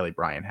season Kelly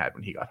Bryant had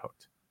when he got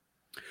hooked.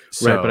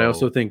 So, right, but I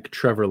also think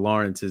Trevor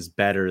Lawrence is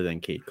better than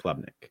Cade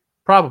Klubnik.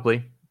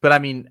 Probably, but I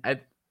mean,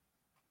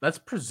 let's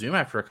presume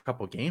after a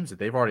couple games that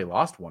they've already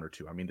lost one or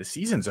two. I mean, the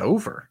season's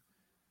over.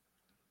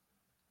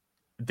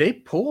 They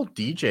pulled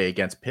DJ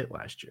against Pitt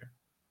last year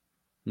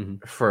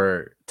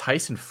for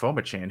Tyson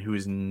Fomachan, who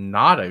is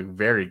not a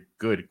very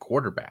good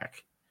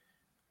quarterback.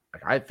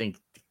 Like, I think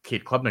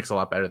Cade Klubnik's a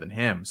lot better than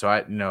him.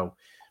 So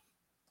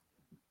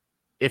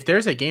if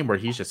there's a game where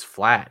he's just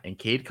flat and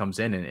Cade comes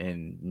in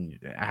and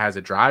has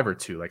a drive or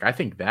two, like I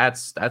think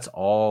that's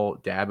all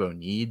Dabo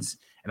needs.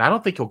 And I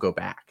don't think he'll go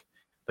back.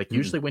 Like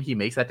usually when he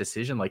makes that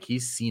decision, like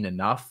he's seen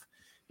enough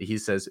that he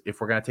says,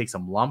 if we're going to take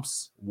some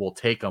lumps, we'll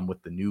take them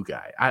with the new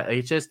guy.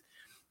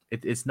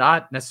 It's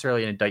not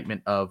necessarily an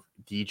indictment of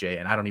DJ,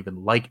 and I don't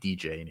even like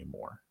DJ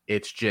anymore.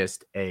 It's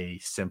just a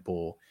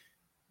simple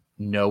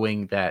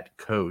knowing that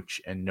coach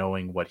and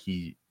knowing what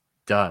he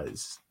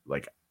does.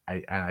 Like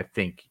I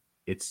think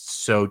it's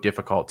so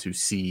difficult to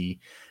see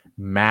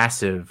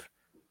massive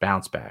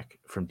bounce back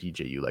from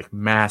DJU, like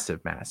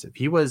massive.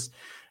 He was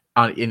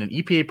in an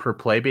EPA per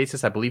play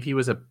basis. I believe it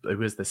was the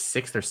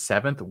 6th or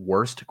 7th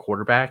worst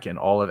quarterback in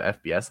all of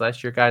FBS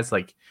last year, guys.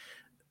 Like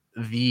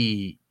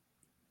the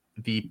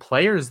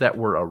players that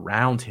were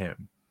around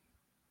him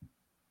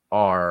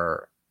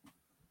are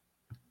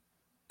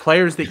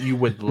players that you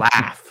would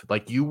laugh.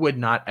 Like you would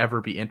not ever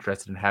be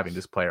interested in having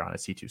this player on a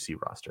C2C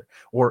roster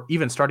or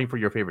even starting for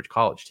your favorite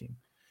college team.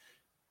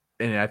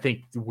 And I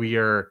think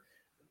we're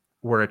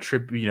a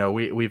trip,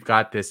 we've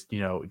got this,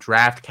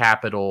 draft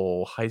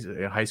capital,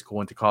 high school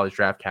into college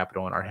draft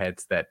capital in our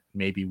heads that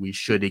maybe we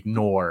should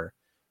ignore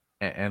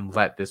and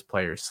let this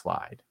player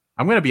slide.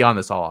 I'm going to be on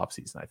this all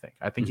offseason,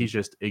 I think he's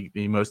just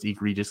the most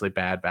egregiously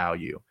bad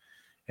value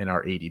in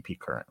our ADP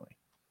currently.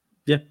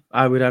 Yeah,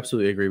 I would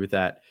absolutely agree with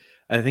that.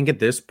 I think at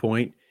this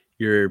point,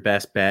 your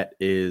best bet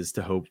is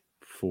to hope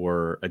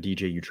for a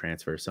DJU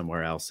transfer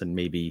somewhere else, and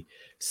maybe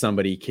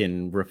somebody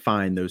can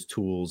refine those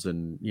tools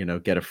and,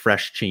 get a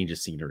fresh change of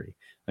scenery.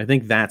 I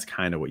think that's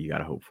kind of what you got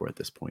to hope for at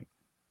this point.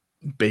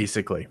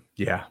 Basically,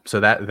 yeah. So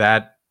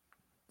that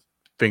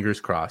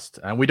Fingers crossed.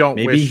 And we don't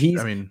maybe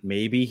wish.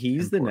 Maybe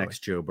he's the next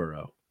Joe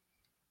Burrow.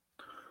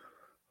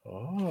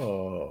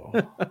 Oh,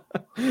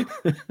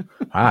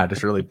 wow!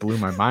 This really blew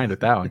my mind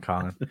with that one,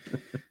 Colin.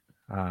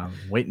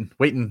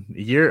 Waiting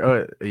a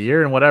year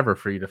and whatever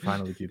for you to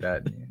finally do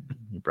that.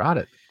 You brought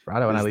it when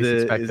I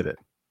least expected it.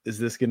 Is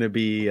this going to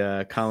be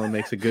Colin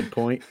makes a good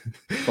point?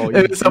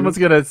 Someone's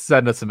going to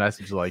send us a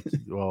message like,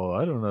 well,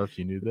 I don't know if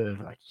you knew this.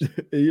 Like,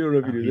 you don't know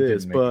if you knew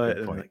this,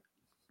 but like,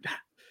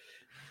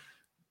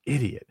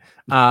 idiot.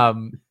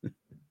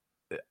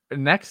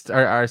 Next,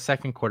 our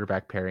second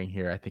quarterback pairing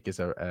here, I think, is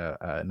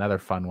another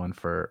fun one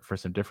for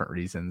some different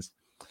reasons.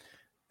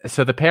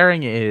 So the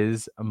pairing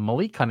is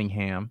Malik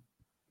Cunningham,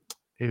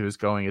 who's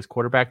going as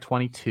quarterback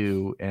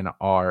 22 in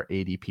our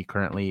ADP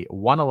currently,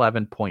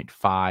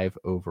 111.5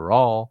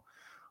 overall,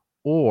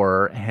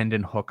 or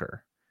Hendon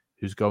Hooker,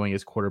 who's going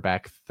as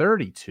quarterback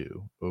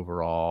 32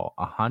 overall,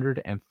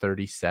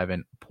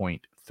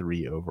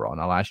 137.3 overall.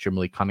 Now, last year,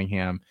 Malik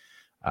Cunningham,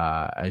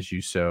 as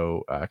you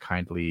so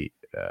kindly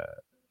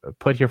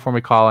put here for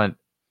me, Colin,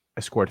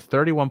 scored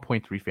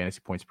 31.3 fantasy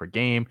points per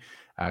game.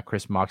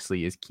 Chris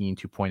Moxley is keen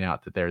to point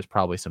out that there's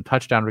probably some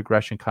touchdown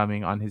regression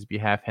coming on his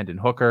behalf. Hendon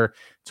Hooker,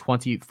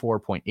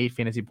 24.8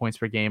 fantasy points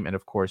per game, and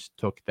of course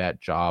took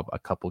that job a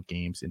couple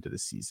games into the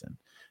season.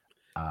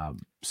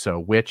 So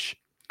which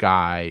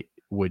guy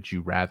would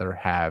you rather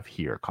have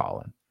here,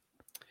 Colin?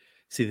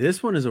 See,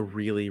 this one is a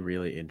really,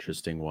 really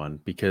interesting one,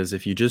 because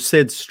if you just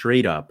said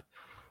straight up,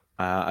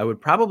 I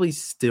would probably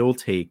still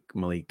take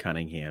Malik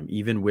Cunningham,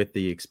 even with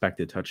the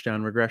expected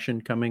touchdown regression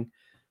coming,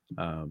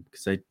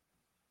 because I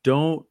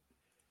don't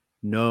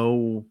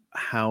know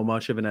how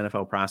much of an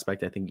NFL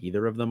prospect I think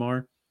either of them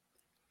are.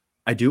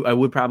 I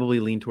would probably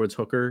lean towards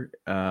Hooker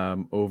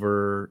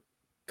over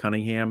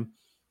Cunningham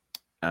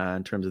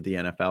in terms of the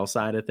NFL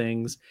side of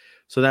things.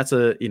 So that's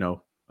a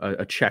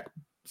check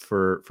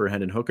for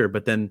Hendon Hooker,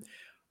 but then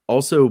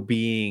also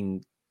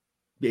being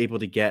able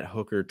to get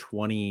Hooker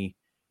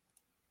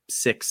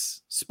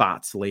 26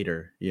 spots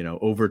later,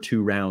 over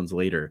 2 rounds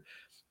later,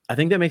 I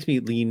think that makes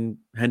me lean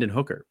Hendon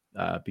Hooker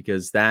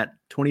because that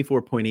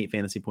 24.8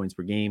 fantasy points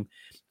per game,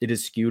 it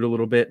is skewed a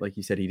little bit. Like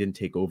you said, he didn't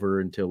take over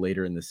until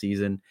later in the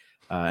season.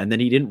 And then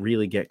he didn't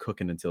really get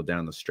cooking until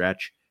down the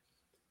stretch.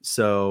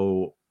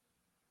 So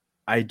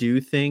I do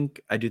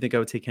think I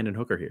would take Hendon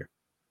Hooker here.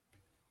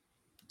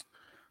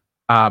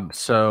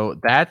 So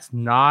that's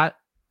not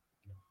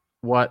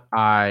what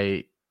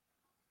I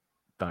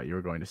thought you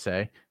were going to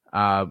say.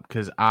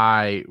 Because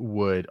I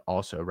would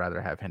also rather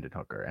have Hendon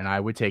Hooker, and I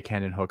would take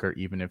Hendon Hooker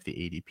even if the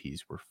ADPs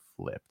were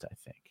flipped, I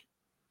think.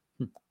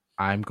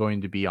 I'm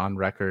going to be on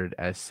record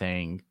as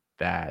saying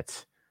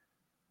that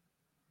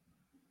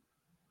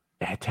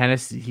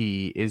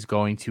Tennessee is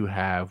going to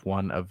have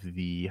one of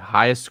the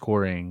highest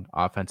scoring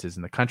offenses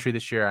in the country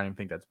this year. I don't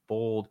think that's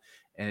bold,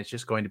 and it's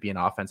just going to be an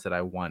offense that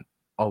I want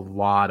a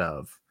lot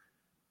of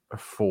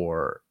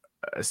for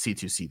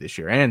C2C this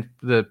year and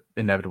the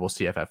inevitable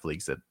CFF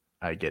leagues that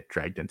I get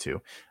dragged into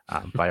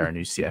by our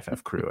new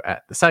CFF crew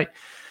at the site.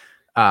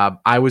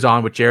 I was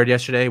on with Jared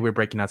yesterday. We were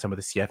breaking out some of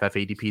the CFF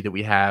ADP that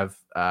we have.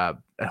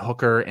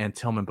 Hooker and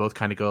Tillman both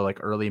kind of go like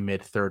early,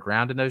 mid, third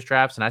round in those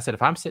drafts. And I said,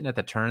 if I'm sitting at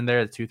the turn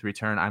there, the 2-3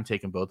 turn, I'm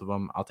taking both of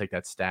them. I'll take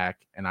that stack,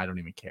 and I don't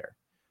even care.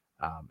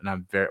 And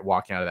I'm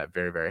walking out of that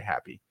very, very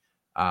happy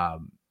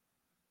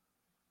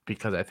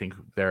because I think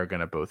they're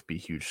going to both be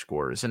huge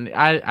scorers. And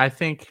I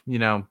think,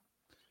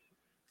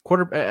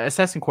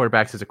 assessing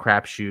quarterbacks is a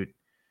crapshoot.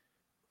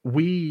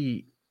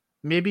 We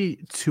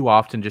maybe too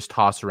often just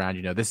toss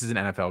around, this is an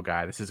NFL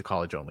guy. This is a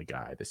college only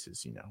guy. This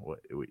is,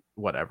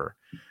 whatever.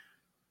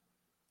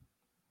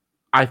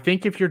 I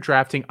think if you're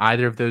drafting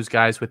either of those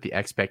guys with the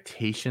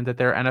expectation that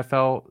they're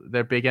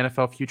big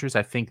NFL futures,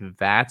 I think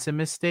that's a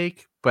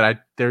mistake,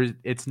 but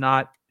it's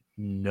not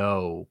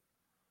no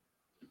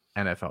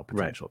NFL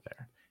potential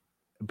there.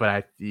 But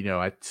I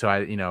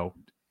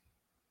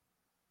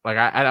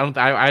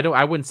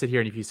wouldn't sit here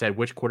and if you said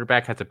which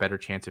quarterback has a better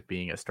chance of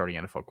being a starting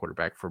NFL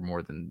quarterback for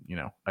more than,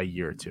 a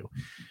year or two.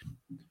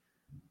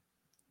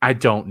 I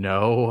don't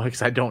know,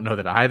 because I don't know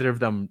that either of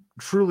them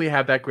truly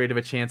have that great of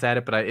a chance at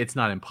it, but it's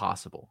not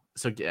impossible.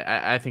 So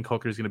I think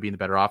Hooker is going to be in the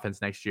better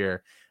offense next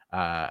year.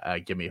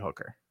 Give me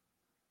Hooker.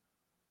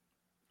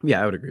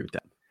 Yeah, I would agree with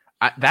that.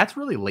 That's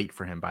really late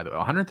for him, by the way.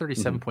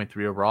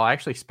 137.3 overall. I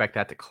actually expect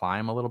that to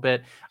climb a little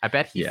bit. I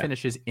bet he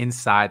finishes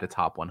inside the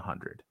top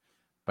 100.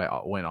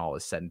 When all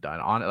is said and done,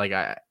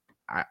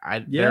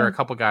 there are a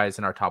couple guys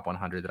in our top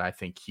 100 that I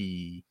think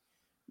he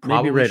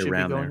probably should be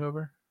going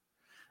over.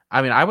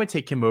 I mean, I would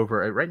take him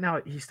over right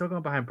now. He's still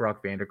going behind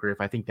Brock Vandagriff.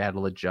 I think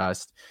that'll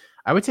adjust.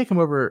 I would take him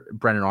over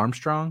Brennan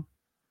Armstrong.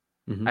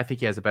 Mm-hmm. I think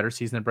he has a better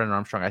season than Brennan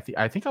Armstrong.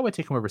 I think I would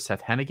take him over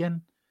Seth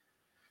Hennigan.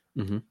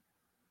 Mm-hmm.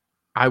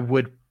 I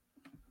would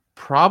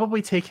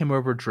probably take him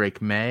over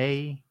Drake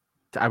May.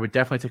 I would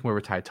definitely take him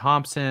over Ty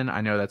Thompson.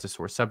 I know that's a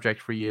sore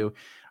subject for you.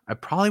 I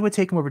probably would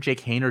take him over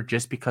Jake Haener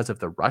just because of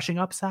the rushing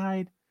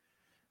upside.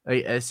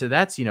 So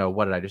that's,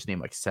 what did I just name?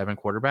 Like 7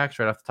 quarterbacks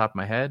right off the top of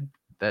my head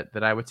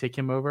that I would take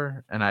him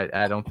over. And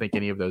I don't think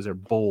any of those are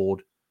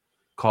bold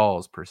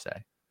calls per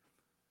se.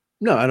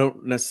 No, I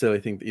don't necessarily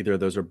think either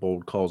of those are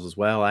bold calls as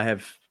well. I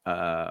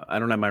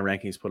don't have my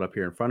rankings put up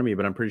here in front of me,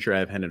 but I'm pretty sure I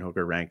have Hendon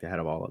Hooker ranked ahead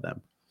of all of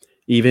them.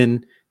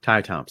 Even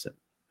Ty Thompson,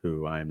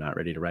 who I am not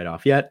ready to write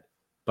off yet,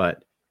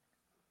 but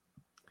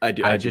I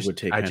would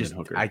take Hendon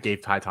Hooker. I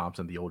gave Ty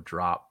Thompson the old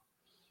drop.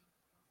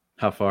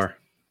 How far?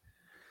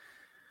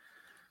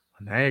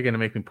 Now you're gonna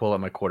make me pull up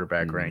my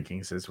quarterback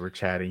rankings as we're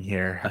chatting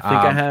here.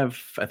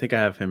 I think I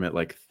have him at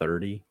like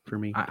 30 for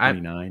me,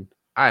 29.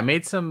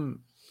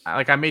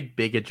 I made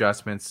big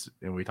adjustments,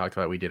 and we talked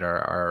about we did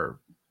our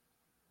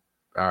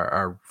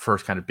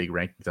first kind of big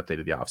rankings update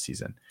of the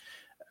offseason.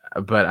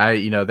 But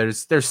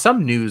there's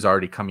some news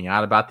already coming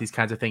out about these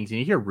kinds of things. And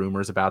you hear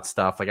rumors about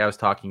stuff. Like I was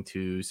talking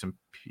to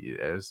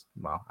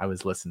I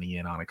was listening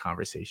in on a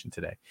conversation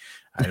today.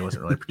 I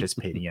wasn't really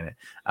participating in it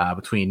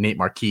between Nate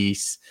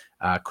Marquise,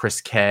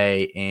 Chris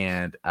K,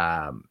 and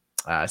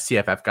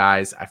CFF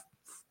guys. I'm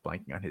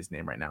blanking on his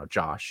name right now.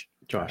 Josh.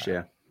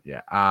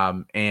 Yeah.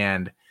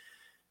 And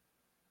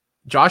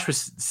Josh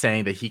was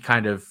saying that he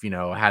kind of,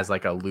 has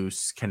like a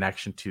loose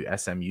connection to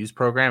SMU's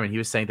program. And he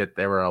was saying that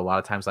there were a lot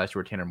of times last year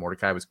where Tanner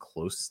Mordecai was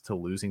close to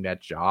losing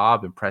that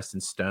job. And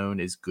Preston Stone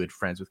is good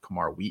friends with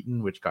Kamar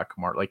Wheaton, which got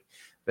Kamar, like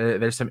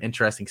there's some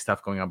interesting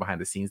stuff going on behind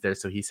the scenes there.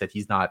 So he said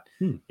he's not,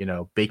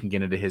 baking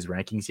it into his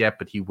rankings yet,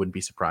 but he wouldn't be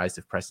surprised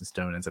if Preston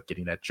Stone ends up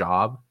getting that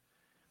job.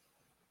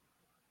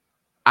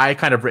 I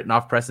kind of written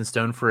off Preston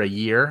Stone for a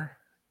year.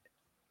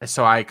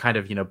 So I kind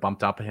of,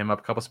 bumped up him up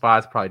a couple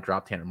spots, probably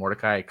dropped Tanner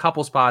Mordecai a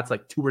couple spots,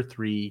 like 2 or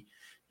 3,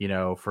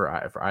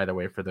 for either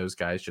way for those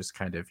guys, just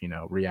kind of,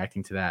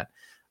 reacting to that.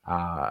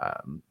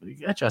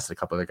 Adjusted a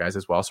couple other guys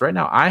as well. So right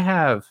now I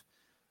have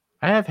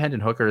Hendon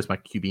Hooker as my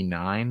QB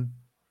 9.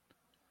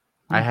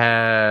 I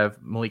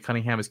have Malik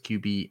Cunningham as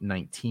QB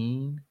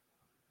 19.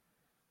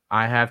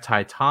 I have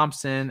Ty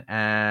Thompson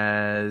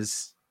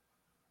as,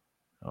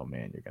 oh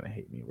man, you're going to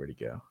hate me. Where'd he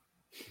go?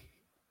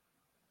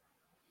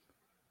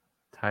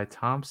 Ty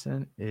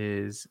Thompson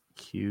is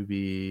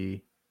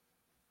QB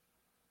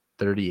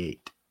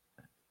 38.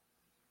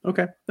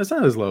 Okay. That's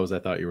not as low as I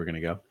thought you were going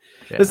to go.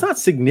 Yeah. It's not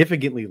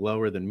significantly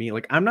lower than me.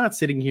 Like, I'm not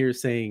sitting here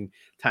saying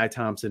Ty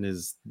Thompson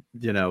is,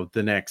 the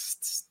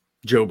next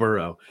Joe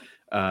Burrow.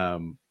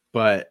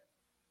 But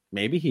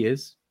maybe he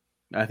is.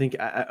 I think,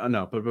 I don't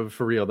know. But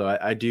for real, though,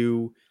 I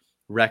do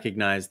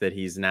recognize that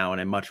he's now in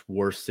a much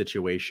worse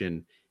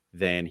situation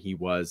than he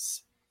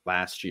was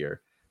last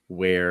year,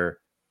 where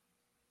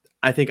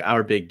I think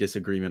our big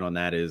disagreement on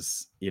that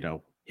is,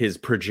 his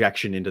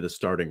projection into the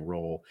starting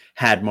role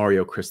had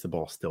Mario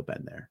Cristobal still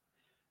been there.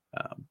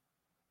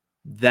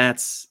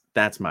 That's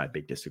my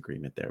big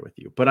disagreement there with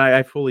you. But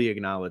I fully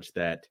acknowledge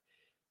that,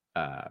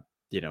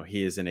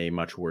 he is in a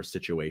much worse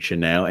situation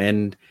now.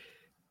 And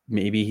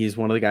maybe he's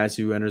one of the guys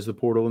who enters the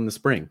portal in the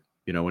spring,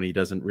 when he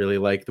doesn't really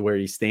like where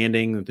he's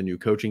standing with the new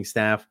coaching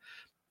staff.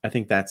 I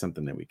think that's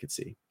something that we could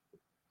see.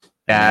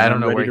 Yeah, I don't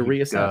know where to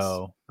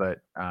reassess,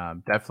 but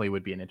definitely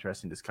would be an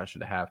interesting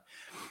discussion to have.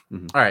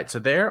 Mm-hmm. All right, so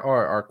there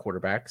are our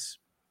quarterbacks.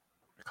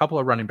 A couple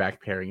of running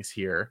back pairings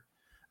here.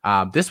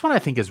 This one I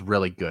think is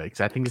really good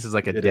because I think this is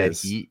like a dead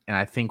heat, and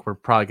I think we're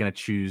probably going to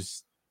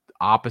choose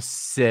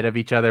opposite of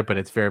each other, but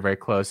it's very, very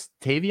close.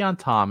 Tavion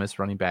Thomas,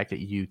 running back at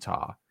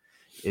Utah,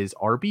 is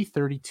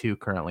RB32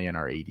 currently in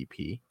our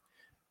ADP,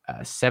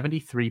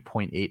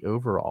 73.8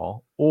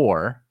 overall,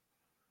 or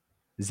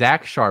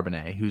Zach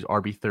Charbonnet, who's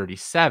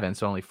RB37,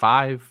 so only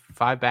five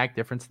back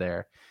difference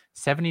there,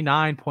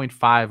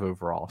 79.5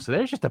 overall. So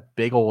there's just a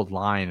big old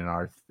line in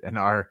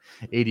our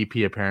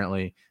ADP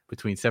apparently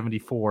between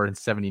 74 and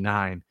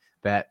 79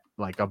 that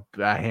like a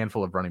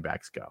handful of running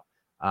backs go.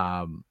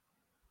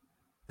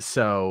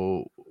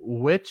 So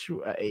last year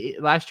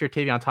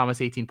Tavion Thomas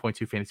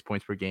 18.2 fantasy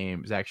points per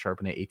game, Zach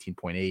Charbonnet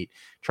 18.8.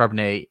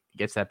 Charbonnet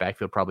gets that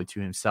backfield probably to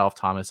himself.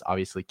 Thomas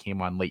obviously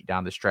came on late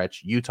down the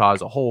stretch. Utah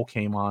as a whole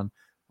came on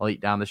late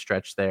down the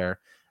stretch there.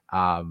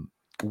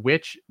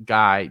 Which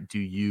guy do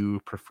you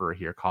prefer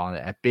here, Colin,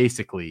 at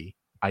basically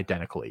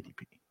identical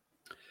ADP?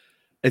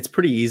 It's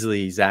pretty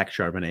easily Zach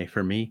Charbonnet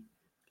for me.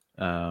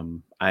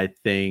 I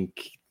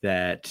think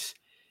that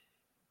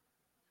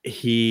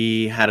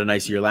he had a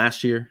nice year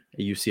last year at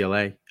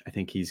UCLA. I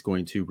think he's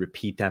going to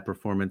repeat that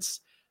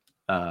performance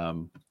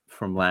from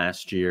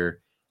last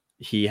year.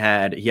 He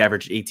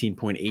averaged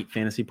 18.8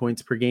 fantasy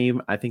points per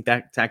game. I think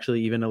that's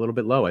actually even a little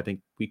bit low. I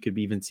think we could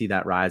even see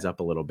that rise up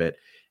a little bit,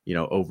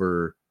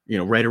 over,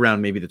 right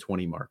around maybe the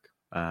 20 mark,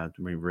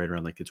 maybe right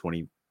around like the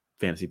 20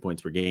 fantasy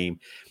points per game.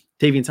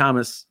 Tavion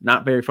Thomas,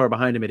 not very far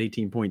behind him at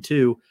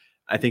 18.2.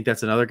 I think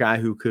that's another guy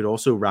who could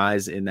also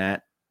rise in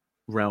that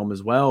realm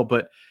as well.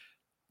 But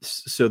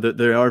so that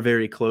they are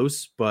very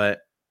close,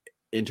 but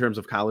in terms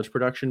of college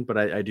production, but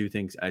I do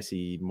think I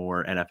see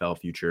more NFL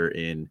future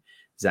in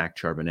Zach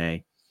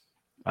Charbonnet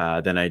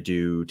than I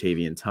do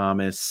Tavion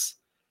Thomas.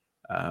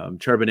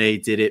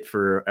 Charbonnet did it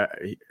for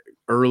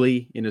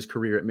early in his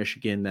career at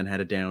Michigan, then had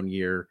a down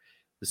year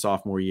the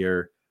sophomore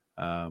year.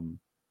 And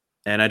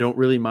I don't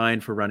really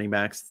mind for running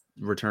backs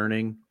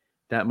returning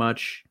that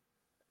much.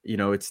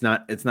 It's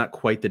not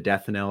quite the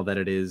death knell that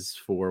it is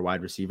for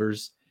wide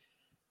receivers.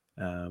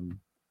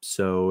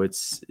 So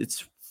it's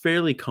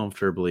fairly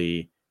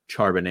comfortably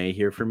Charbonnet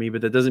here for me,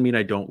 but that doesn't mean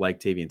I don't like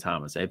Tavion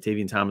Thomas. I have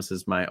Tavion Thomas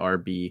as my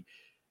RB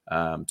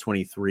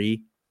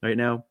 23 right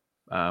now.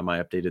 I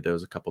updated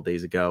those a couple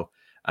days ago.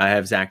 I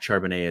have Zach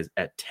Charbonnet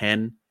at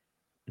 10.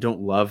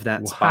 Don't love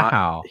that spot.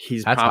 Wow,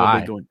 He's that's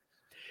probably high.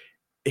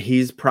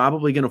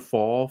 going to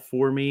fall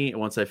for me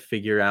once I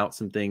figure out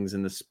some things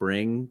in the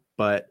spring.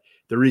 But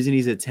the reason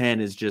he's at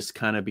 10 is just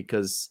kind of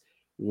because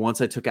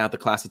once I took out the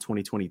class of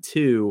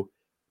 2022,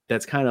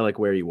 that's kind of like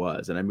where he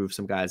was. And I moved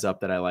some guys up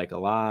that I like a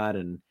lot,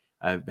 and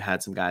I've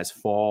had some guys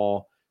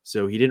fall.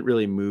 So he didn't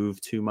really move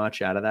too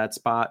much out of that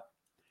spot.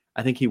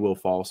 I think he will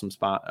fall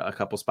a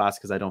couple spots,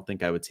 because I don't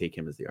think I would take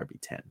him as the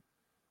RB10.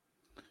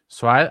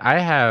 So I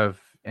have,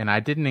 and I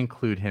didn't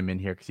include him in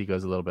here because he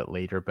goes a little bit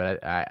later,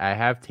 but I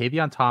have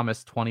Tavion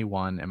Thomas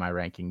 21 in my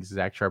rankings,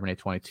 Zach Charbonnet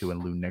 22,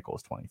 and Lou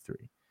Nichols 23.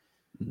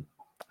 Mm-hmm.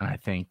 And I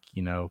think,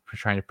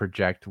 trying to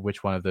project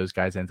which one of those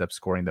guys ends up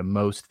scoring the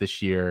most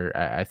this year,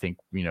 I think,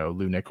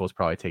 Lou Nichols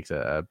probably takes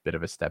a bit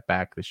of a step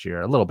back this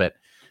year, a little bit.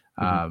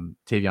 Mm-hmm.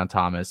 Tavion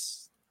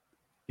Thomas,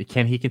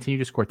 can he continue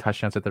to score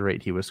touchdowns at the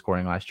rate he was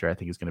scoring last year? I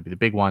think is going to be the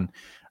big one.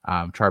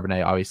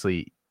 Charbonnet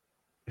obviously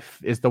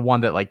is the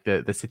one that like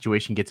the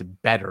situation gets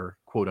better,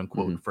 quote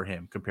unquote, mm-hmm. for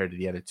him compared to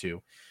the other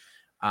two.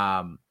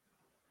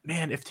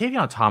 Man, if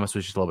Tavion Thomas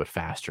was just a little bit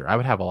faster, I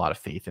would have a lot of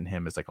faith in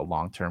him as like a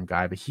long-term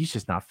guy, but he's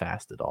just not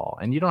fast at all.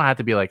 And you don't have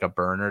to be like a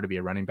burner to be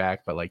a running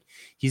back, but like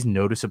he's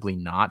noticeably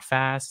not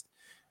fast.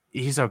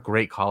 He's a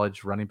great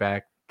college running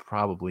back.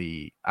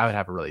 Probably I would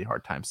have a really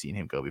hard time seeing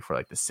him go before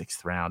like the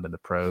 6th round in the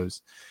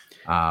pros.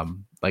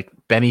 Like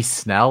Benny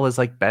Snell is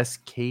like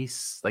best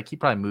case. Like he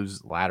probably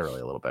moves laterally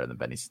a little better than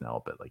Benny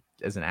Snell, but like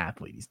as an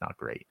athlete, he's not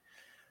great.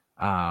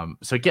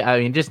 So I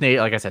mean, just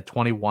like I said,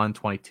 21,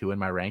 22 in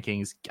my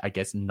rankings, I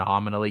guess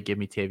nominally give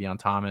me Tavion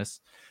Thomas.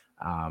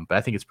 But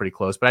I think it's pretty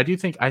close, but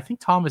I think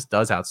Thomas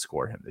does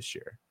outscore him this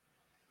year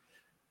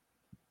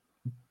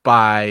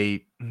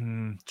by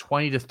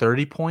 20 to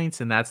 30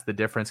 points. And that's the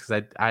difference.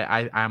 Cause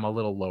I'm a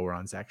little lower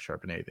on Zach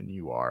Charbonnet than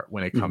you are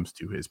when it comes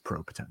to his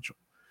pro potential.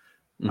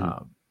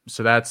 Mm-hmm.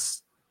 So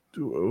that's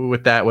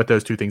with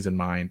those two things in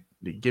mind,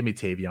 give me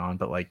Tavion,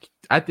 but like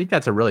I think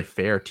that's a really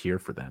fair tier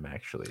for them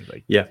actually.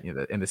 Like in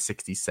the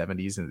 60s,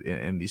 70s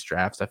in these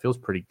drafts, that feels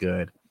pretty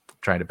good.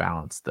 Trying to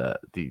balance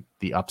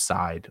the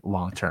upside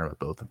long term of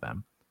both of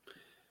them.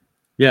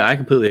 Yeah, I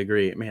completely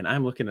agree. Man,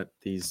 I'm looking at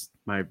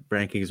my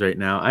rankings right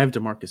now. I have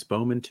DeMarcus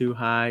Bowman too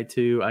high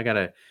too. I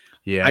gotta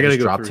go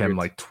dropped him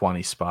like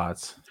 20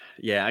 spots.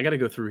 Yeah, I gotta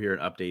go through here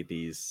and update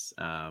these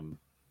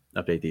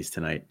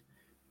tonight,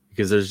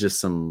 because there's just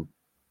some.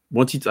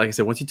 Once you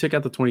took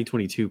out the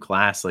 2022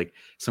 class, like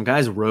some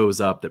guys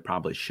rose up that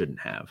probably shouldn't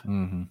have.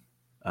 Mm-hmm.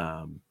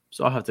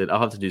 So I'll have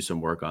to do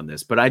some work on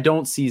this, but I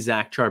don't see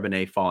Zach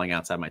Charbonnet falling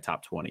outside my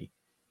top 20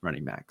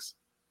 running backs.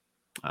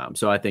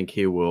 So I think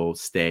he will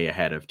stay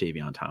ahead of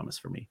Tavion Thomas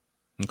for me.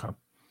 Okay.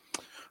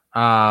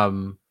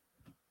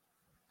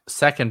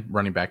 Second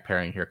running back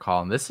pairing here,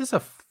 Colin. This is a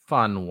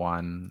fun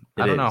one.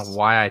 I don't know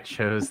why I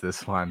chose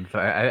this one,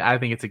 but I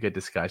think it's a good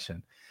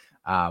discussion.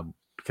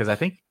 Because I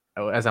think,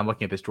 as I'm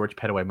looking at this, George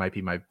Pettaway might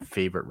be my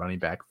favorite running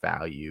back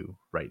value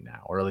right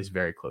now, or at least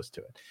very close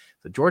to it.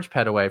 So George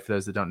Pettaway, for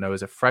those that don't know,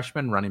 is a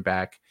freshman running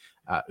back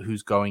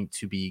who's going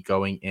to be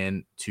going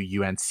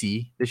into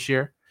UNC this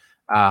year.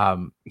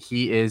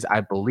 He is,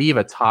 I believe,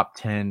 a top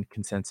 10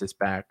 consensus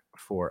back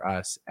for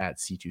us at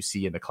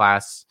C2C in the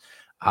class.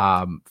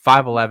 5'11",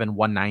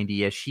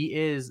 190-ish. He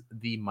is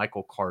the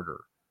Michael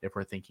Carter, if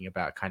we're thinking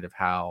about kind of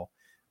how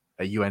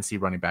UNC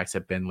running backs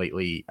have been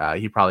lately.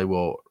 He probably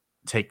will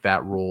take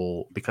that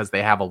role because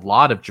they have a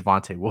lot of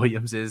Javonte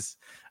Williamses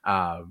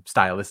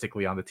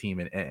stylistically on the team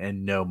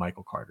and no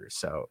Michael Carter.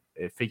 So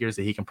it figures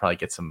that he can probably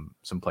get some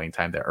playing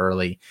time there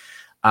early.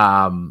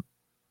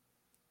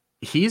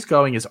 He's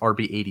going as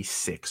RB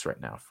 86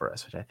 right now for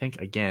us, which I think,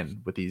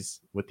 again, with these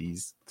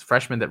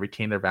freshmen that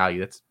retain their value,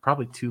 that's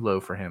probably too low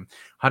for him.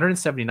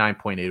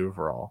 179.8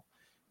 overall.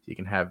 So you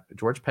can have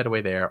George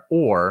Pettaway there,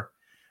 or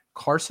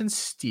Carson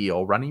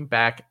Steele, running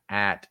back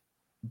at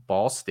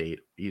Ball State.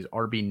 He's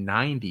RB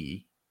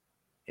 90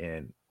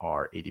 in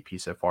our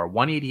ADP so far,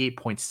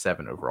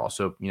 188.7 overall.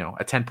 So,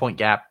 a 10-point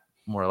gap,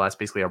 more or less,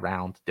 basically a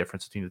round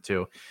difference between the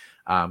two.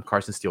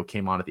 Carson Steele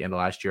came on at the end of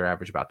last year,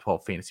 averaged about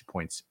 12 fantasy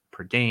points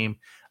per game,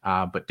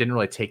 but didn't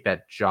really take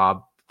that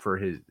job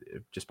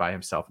just by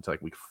himself until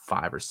like week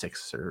 5 or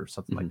 6 or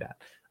something like that.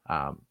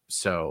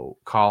 So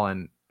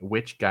Colin,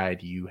 which guy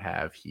do you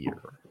have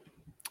here?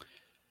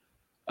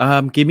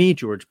 Give me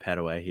George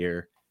Pettaway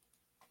here.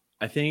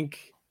 I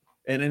think,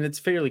 and it's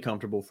fairly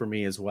comfortable for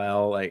me as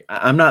well. Like,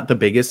 I'm not the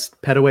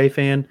biggest Pettaway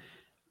fan.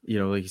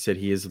 Like you said,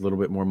 he is a little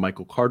bit more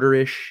Michael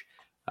Carter-ish.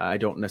 I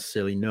don't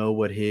necessarily know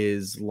what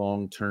his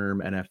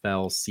long-term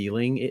NFL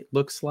ceiling it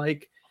looks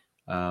like.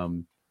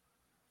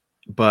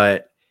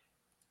 But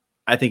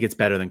I think it's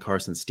better than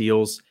Carson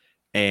Steele's,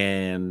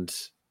 and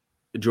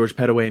George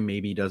Pettaway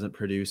maybe doesn't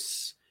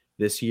produce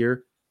this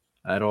year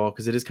at all,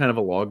 because it is kind of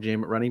a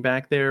logjam at running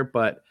back there.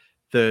 But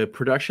the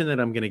production that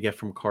I'm going to get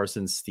from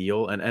Carson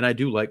Steele, and I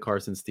do like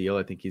Carson Steele.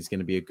 I think he's going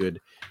to be a good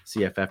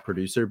CFF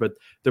producer, but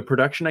the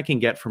production I can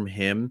get from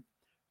him,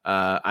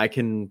 I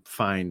can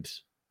find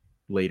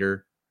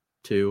later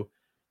too.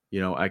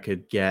 I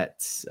could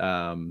get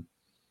a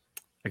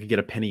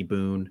Penny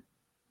Boone.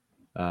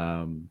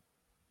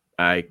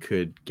 I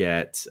could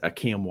get a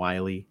Cam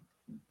Wiley.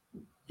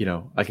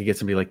 I could get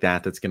somebody like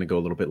that that's going to go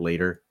a little bit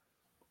later,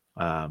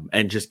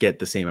 and just get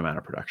the same amount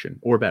of production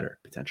or better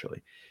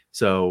potentially.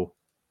 So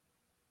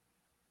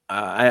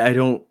I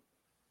don't.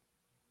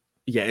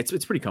 Yeah,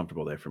 it's pretty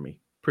comfortable there for me.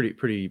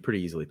 Pretty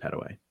easily pet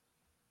away.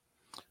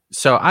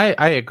 So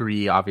I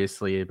agree,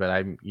 obviously, but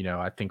I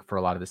think for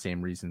a lot of the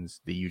same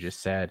reasons that you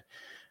just said,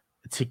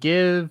 to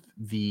give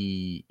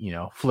the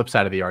flip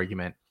side of the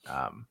argument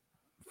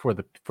for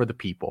the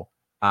people,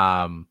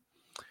 Ball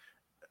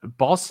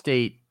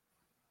State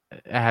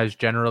has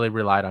generally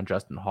relied on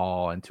Justin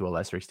Hall and to a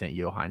lesser extent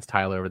Yo'Hines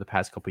Tyler over the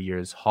past couple of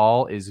years.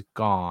 Hall is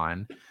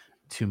gone.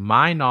 To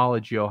my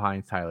knowledge,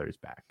 Yo'Hines Tyler is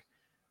back.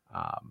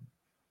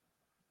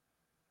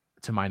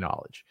 To my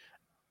knowledge,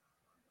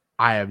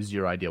 I have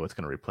zero idea what's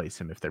going to replace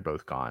him if they're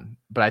both gone.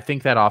 But I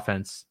think that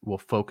offense will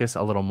focus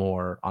a little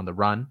more on the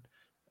run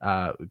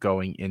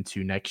going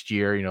into next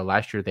year.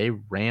 Last year they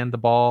ran the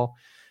ball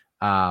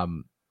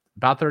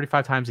about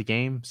 35 times a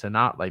game, so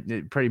not like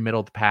pretty middle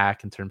of the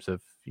pack in terms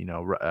of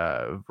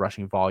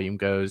rushing volume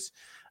goes.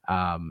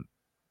 And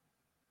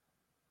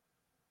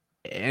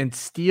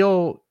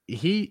Steele,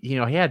 he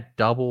had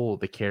double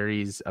the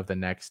carries of the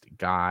next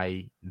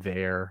guy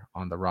there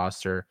on the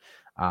roster.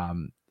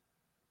 And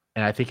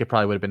I think it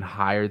probably would have been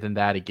higher than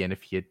that again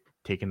if he had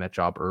taken that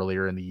job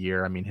earlier in the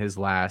year. I mean, his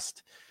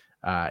last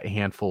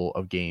handful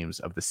of games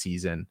of the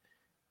season,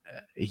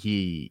 where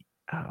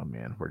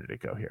did it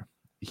go here?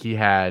 He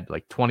had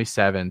like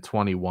 27,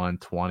 21,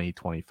 20,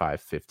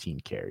 25, 15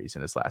 carries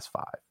in his last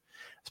 5.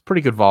 It's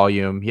pretty good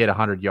volume. He had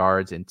 100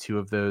 yards in 2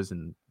 of those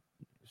and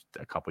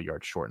a couple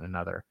yards short in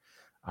another.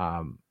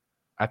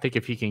 I think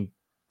if he can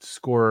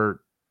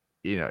score,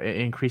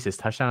 increase his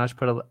touchdown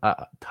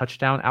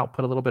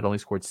output a little bit, only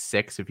scored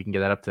 6. If you can get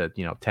that up to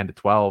 10 to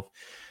 12,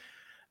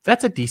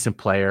 that's a decent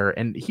player.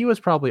 And he was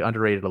probably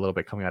underrated a little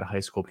bit coming out of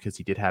high school because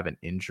he did have an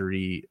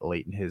injury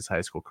late in his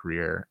high school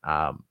career.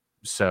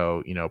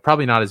 So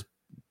probably not as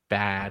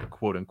bad,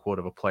 quote unquote,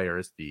 of a player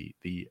as the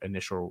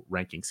initial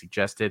ranking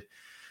suggested.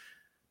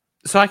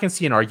 So I can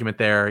see an argument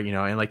there,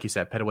 and like you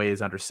said, Petaway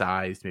is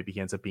undersized. Maybe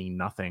he ends up being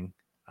nothing.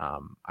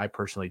 I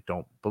personally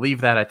don't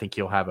believe that. I think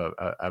he'll have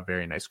a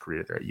very nice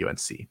career there at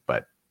UNC,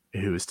 but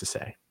who is to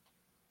say?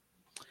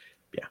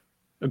 Yeah,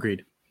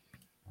 agreed.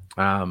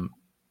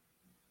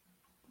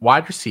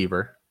 Wide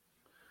receiver.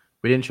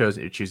 We didn't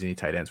choose any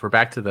tight ends. We're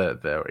back to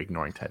the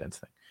ignoring tight ends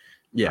thing.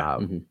 Yeah.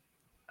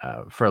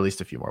 For at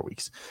least a few more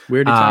weeks. We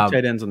already talked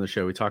tight ends on the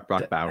show. We talked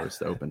Brock Bowers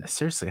to open.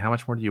 Seriously, how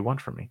much more do you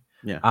want from me?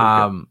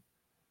 Yeah.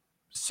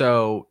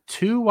 So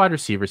 2 wide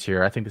receivers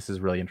here. I think this is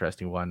a really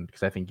interesting one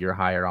because I think you're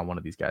higher on one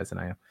of these guys than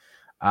I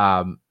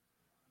am.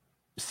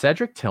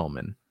 Cedric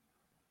Tillman,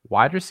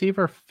 wide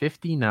receiver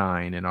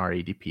 59 in our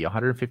ADP,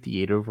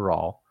 158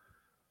 overall.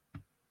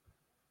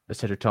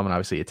 Cedric Tillman,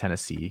 obviously at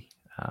Tennessee,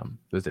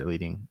 was their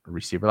leading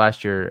receiver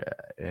last year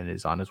and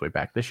is on his way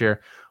back this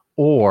year.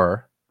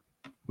 Or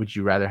would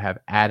you rather have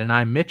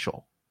Adonai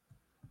Mitchell,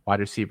 wide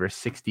receiver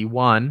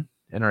 61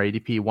 in our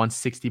ADP,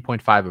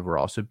 160.5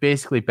 overall? So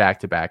basically back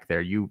to back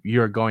there.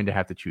 You're going to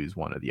have to choose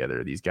one or the other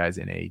of these guys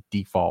in a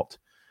default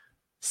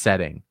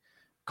setting.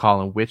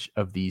 Colin, which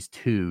of these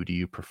 2 do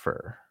you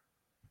prefer?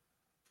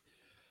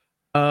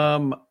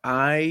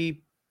 I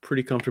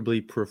pretty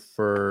comfortably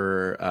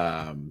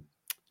prefer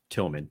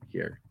Tillman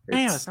here.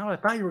 That's not what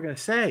I thought you were going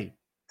to say.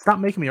 Stop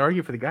making me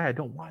argue for the guy I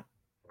don't want.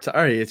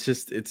 Sorry,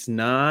 it's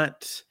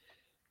not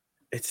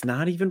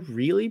even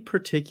really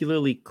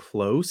particularly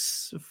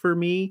close for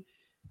me.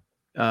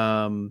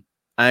 I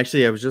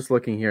was just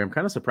looking here. I'm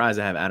kind of surprised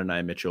I have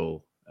Adonai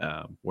Mitchell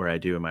where I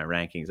do in my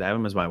rankings. I have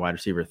him as my wide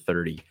receiver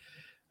 30.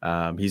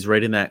 He's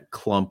right in that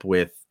clump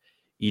with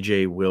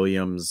EJ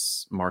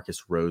Williams,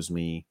 Marcus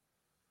Roseme.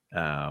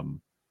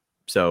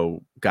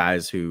 So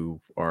guys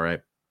who are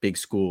at big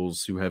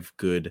schools who have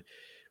good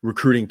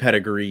recruiting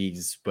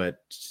pedigrees, but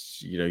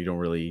you don't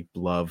really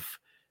love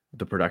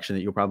the production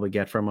that you'll probably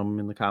get from them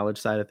in the college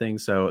side of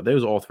things. So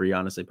those all 3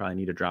 honestly probably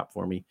need to drop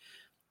for me.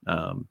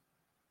 Like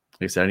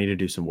I said, I need to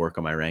do some work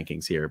on my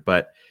rankings here,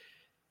 but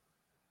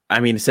I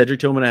mean,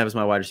 Cedric Tillman I have as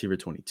my wide receiver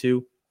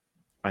 22.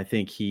 I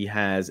think he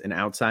has an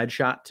outside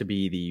shot to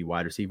be the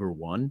wide receiver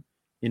 1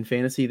 in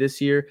fantasy this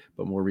year,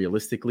 but more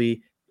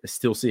realistically, I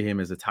still see him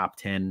as a top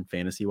 10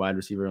 fantasy wide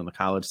receiver on the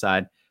college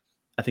side.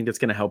 I think that's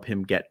going to help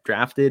him get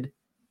drafted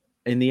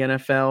in the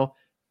NFL.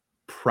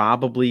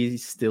 Probably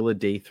still a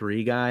day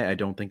 3 guy. I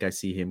don't think I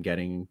see him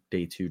getting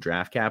day 2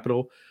 draft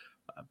capital,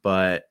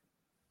 but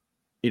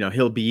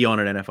he'll be on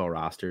an NFL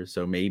roster.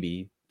 So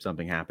maybe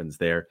something happens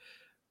there,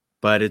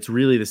 but it's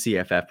really the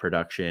CFF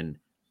production.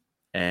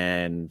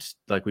 And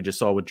like we just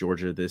saw with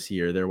Georgia this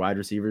year, their wide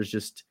receivers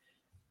just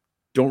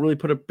don't really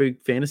put up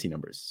big fantasy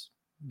numbers.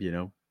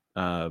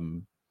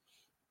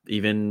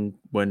 even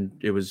when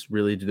it was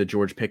really the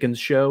George Pickens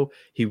show,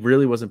 he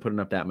really wasn't putting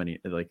up that many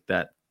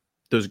that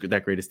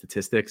great of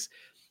statistics.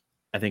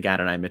 I think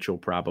Adonai Mitchell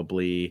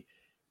probably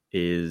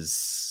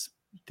is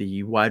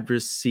the wide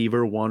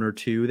receiver 1 or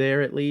 2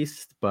 there at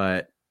least,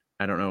 but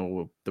I don't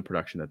know the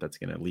production that's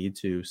going to lead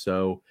to.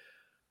 So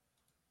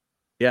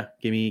yeah,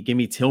 give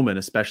me Tillman,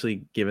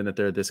 especially given that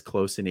they're this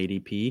close in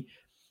ADP.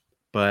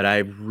 But I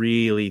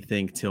really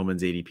think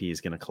Tillman's ADP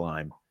is going to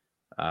climb.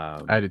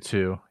 I did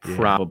too.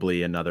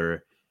 Probably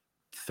another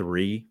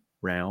 3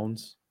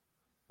 rounds,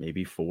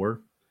 maybe 4.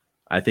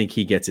 I think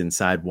he gets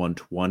inside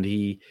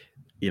 120,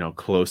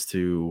 close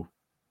to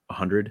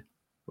 100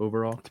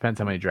 overall. Depends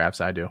how many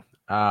drafts I do.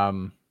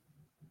 Because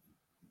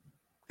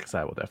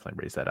I will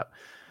definitely raise that up.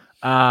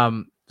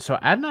 So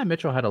Adonai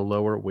Mitchell had a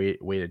lower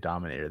weighted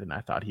dominator than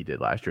I thought he did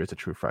last year as a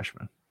true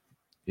freshman.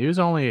 He was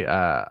only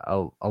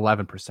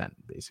 11%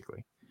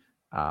 basically.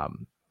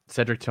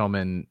 Cedric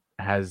Tillman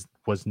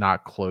was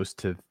not close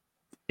to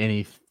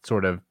any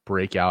sort of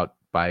breakout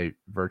by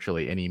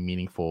virtually any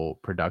meaningful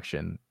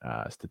production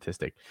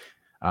statistic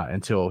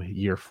until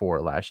year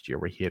 4 last year,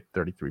 where he hit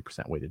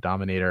 33% weighted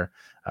dominator,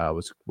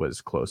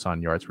 was close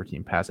on yards per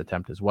team pass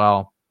attempt as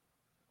well.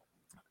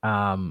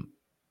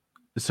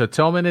 So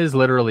Tillman is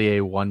literally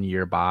a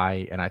 1-year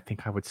buy, and I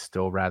think I would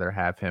still rather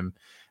have him.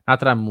 Not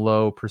that I'm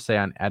low per se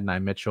on Adonai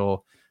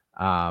Mitchell.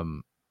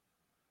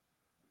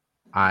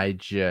 I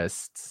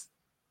just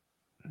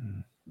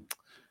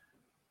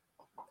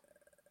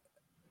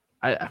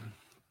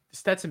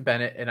Stetson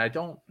Bennett, and I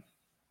don't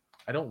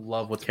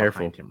love what's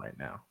behind him right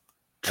now.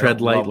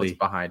 Tread lightly. What's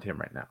behind him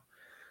right now.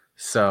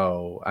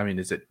 So, I mean,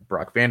 is it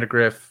Brock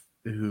Vandagriff,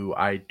 who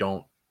I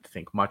don't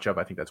think much of?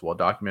 I think that's well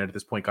documented at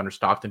this point. Gunnar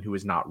Stockton, who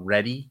is not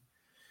ready.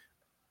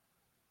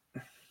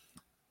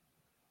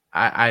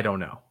 I don't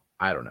know.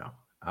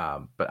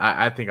 But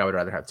I think I would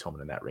rather have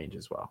Tillman in that range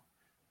as well.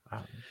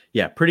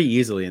 Yeah, pretty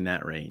easily in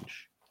that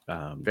range.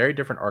 Very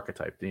different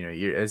archetype.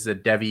 You as a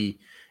Devy,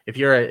 if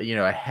you're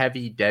a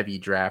heavy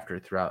Devy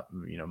drafter throughout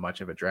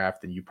much of a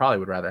draft, then you probably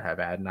would rather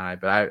have Adonai.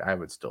 But I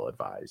would still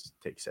advise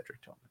take Cedric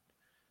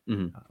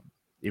Tillman,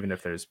 even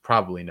if there's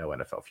probably no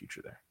NFL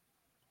future there.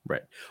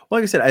 Right. Well,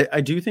 like I said,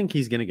 I do think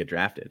he's going to get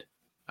drafted.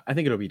 I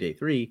think it'll be day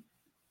 3,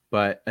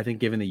 but I think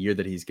given the year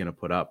that he's going to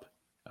put up,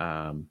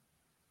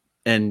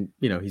 and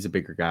he's a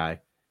bigger guy,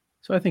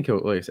 so I think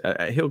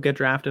he'll get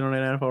drafted on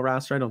an NFL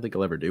roster. I don't think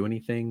he'll ever do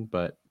anything,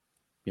 but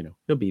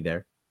he'll be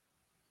there.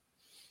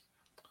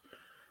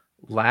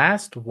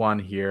 Last one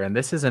here, and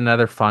this is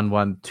another fun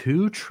one.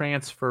 2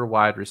 transfer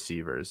wide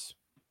receivers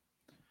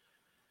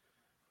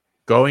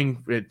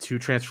going to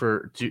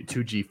transfer to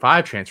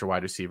G5 transfer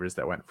wide receivers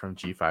that went from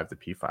G5 to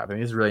P5. I think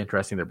this is really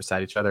interesting. They're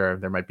beside each other.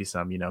 There might be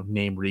some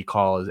name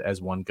recall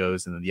as one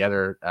goes, and then the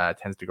other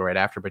tends to go right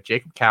after. But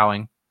Jacob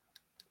Cowing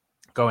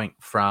going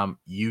from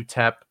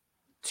UTEP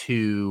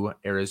to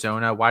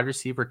Arizona, wide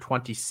receiver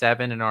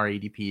 27 in our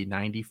ADP,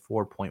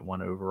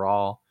 94.1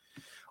 overall,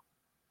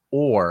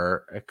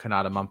 or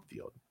Kanata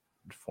Mumpfield,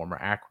 former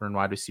Akron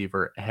wide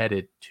receiver,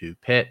 headed to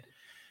Pitt,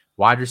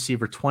 wide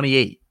receiver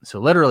 28. So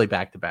literally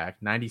back to back,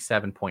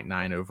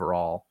 97.9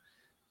 overall.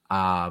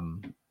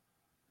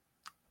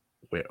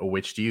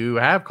 Which do you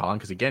have, Colin?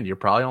 Because again, you're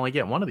probably only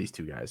getting one of these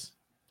 2 guys.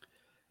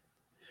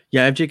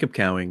 Yeah, I have Jacob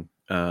Cowing.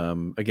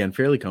 Again,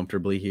 fairly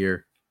comfortably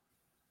here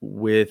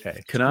with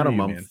Kanata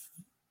Mumpfield.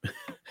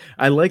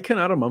 I like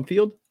Kanata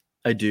Mumpfield.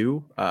 I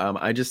do.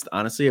 I just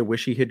honestly, I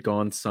wish he had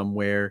gone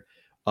somewhere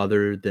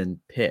other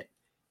than Pitt,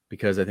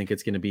 because I think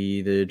it's going to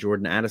be the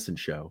Jordan Addison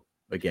show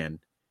again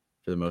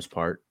for the most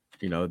part.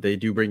 They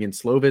do bring in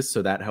Slovis,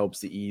 so that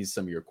helps to ease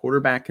some of your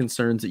quarterback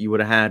concerns that you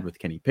would have had with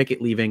Kenny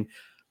Pickett leaving.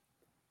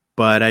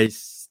 But I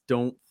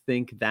don't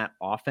think that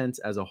offense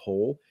as a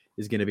whole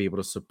is going to be able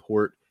to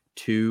support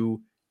 2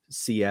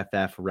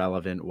 CFF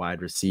relevant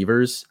wide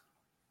receivers.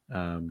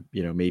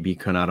 Maybe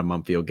Kanata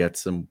Mumpfield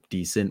gets some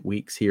decent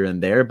weeks here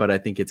and there, but I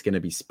think it's going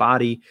to be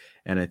spotty,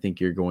 and I think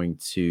you're going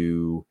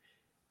to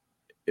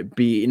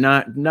be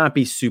not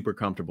be super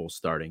comfortable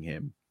starting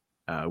him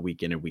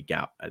week in and week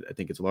out. I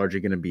think it's largely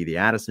going to be the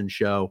Addison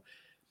show.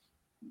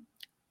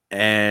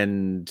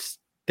 And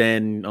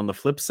then on the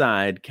flip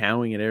side,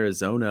 Cowing in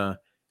Arizona,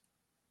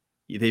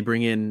 they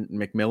bring in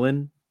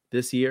McMillan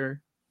this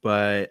year,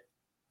 but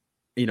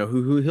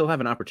who he'll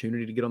have an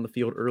opportunity to get on the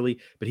field early,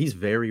 but he's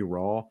very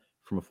raw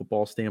from a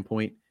football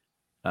standpoint.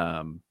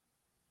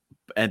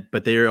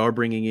 But they are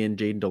bringing in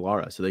Jaden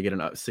Delara, so they get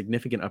a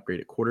significant upgrade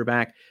at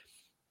quarterback.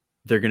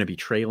 They're going to be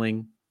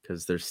trailing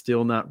because they're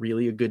still not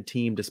really a good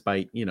team,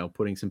 despite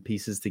putting some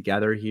pieces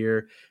together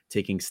here,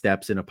 taking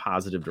steps in a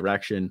positive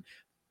direction.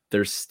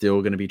 They're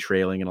still going to be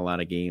trailing in a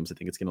lot of games. I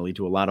think it's going to lead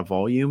to a lot of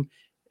volume,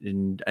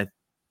 and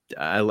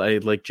I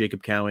like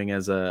Jacob Cowing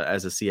as a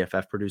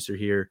CFF producer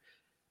here.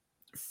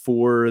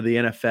 For the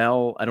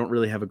NFL, I don't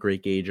really have a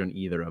great gauge on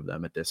either of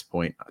them at this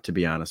point, to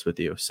be honest with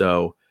you.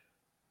 So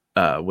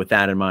with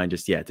that in mind,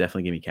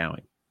 definitely give me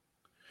Cowing.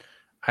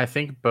 I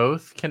think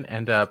both can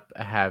end up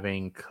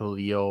having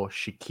Khalil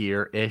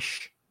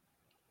Shakir-ish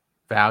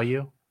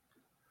value.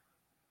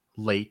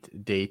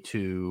 late day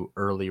 2,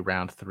 early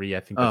round 3. I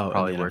think that's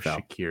probably where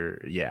NFL.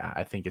 Shakir. Yeah,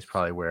 I think it's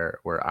probably where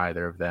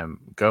either of them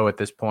go at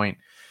this point.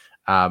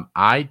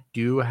 I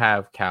do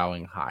have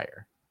Cowing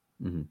higher.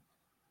 Mm-hmm.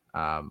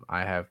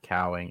 I have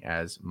Cowing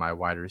as my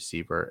wide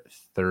receiver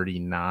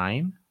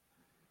 39,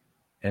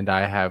 and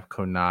I have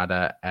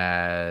Konata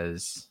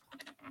as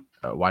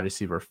wide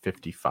receiver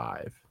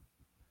 55.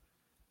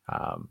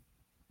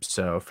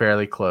 So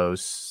fairly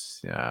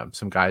close.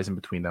 Some guys in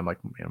between them, like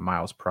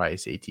Miles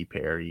Price, A.T.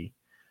 Perry,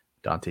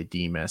 Dante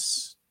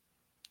Demas,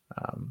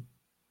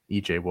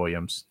 E.J.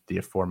 Williams, the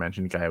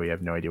aforementioned guy we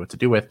have no idea what to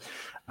do with.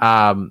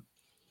 But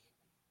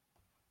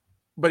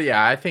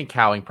yeah, I think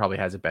Cowing probably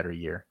has a better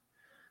year.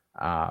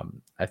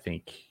 I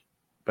think,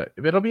 but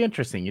it'll be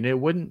interesting. It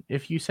wouldn't,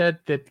 if you said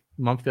that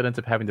Mumpfield ends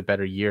up having the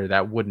better year,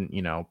 that wouldn't,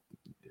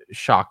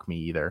 shock me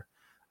either.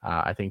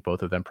 I think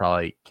both of them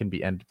probably can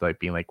be ended like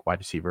being like wide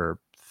receiver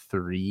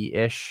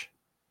 3-ish.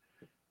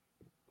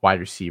 Wide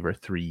receiver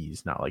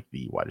 3s, not like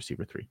the wide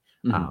receiver 3.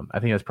 Mm-hmm. I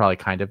think that's probably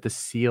kind of the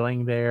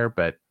ceiling there,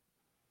 but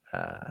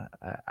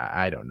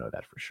I don't know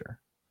that for sure.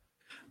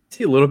 I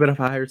see a little bit of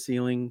a higher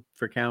ceiling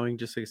for Cowing,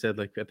 just like I said,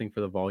 like I think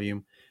for the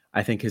volume,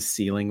 I think his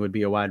ceiling would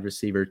be a wide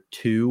receiver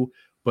 2,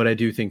 but I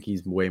do think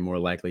he's way more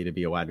likely to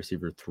be a wide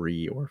receiver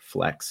 3 or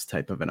flex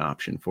type of an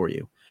option for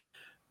you.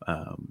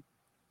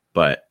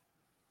 But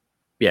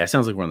yeah, it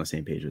sounds like we're on the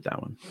same page with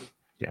that one.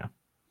 Yeah.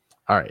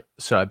 All right.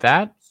 So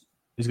that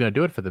is going to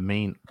do it for the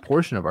main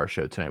portion of our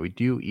show tonight. We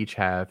do each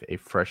have a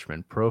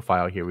freshman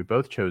profile here. We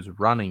both chose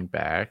running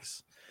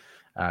backs,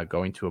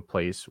 going to a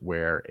place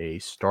where a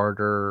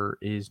starter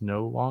is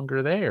no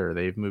longer there.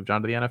 They've moved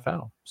on to the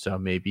NFL. So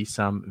maybe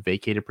some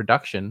vacated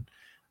production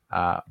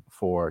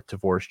for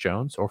Tavoris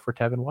Jones or for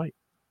Tevin White.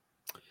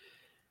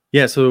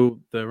 Yeah,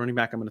 so the running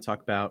back I'm going to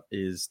talk about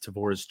is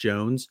Tavoris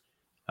Jones,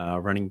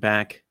 running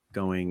back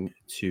going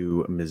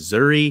to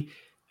Missouri.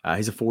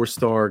 He's a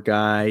 4-star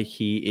guy.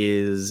 He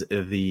is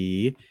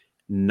the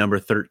number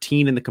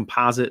 13 in the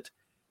composite,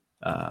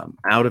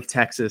 out of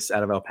Texas,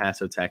 out of El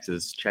Paso,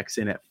 Texas. Checks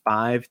in at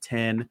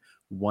 5'10",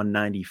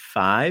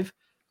 195.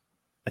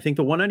 I think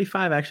the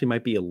 195 actually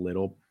might be a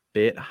little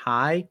bit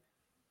high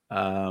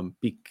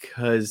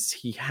because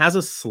he has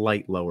a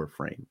slight lower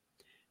frame.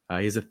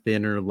 He has a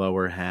thinner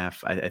lower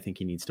half. I think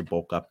he needs to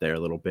bulk up there a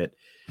little bit.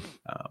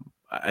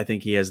 I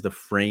think he has the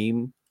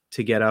frame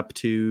to get up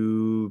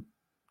to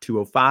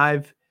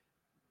 205,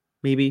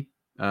 maybe.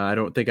 I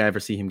don't think I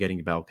ever see him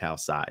getting bell cow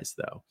size,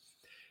 though.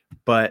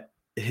 But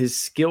his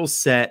skill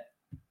set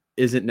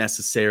isn't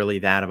necessarily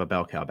that of a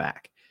bell cow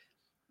back.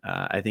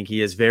 I think he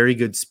has very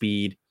good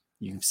speed.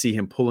 You can see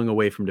him pulling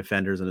away from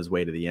defenders on his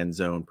way to the end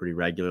zone pretty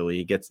regularly.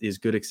 He gets his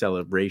good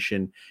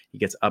acceleration. He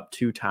gets up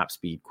to top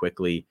speed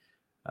quickly.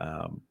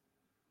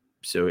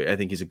 So I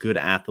think he's a good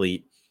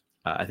athlete.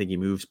 I think he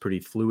moves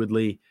pretty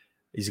fluidly.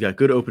 He's got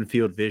good open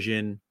field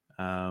vision,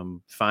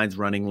 finds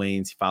running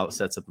lanes,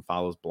 sets up and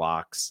follows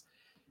blocks.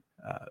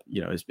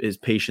 His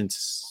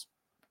patience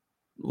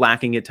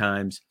lacking at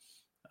times.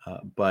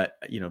 But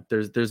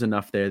there's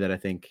enough there that I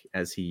think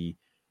as he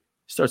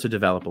starts to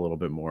develop a little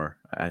bit more,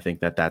 I think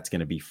that's going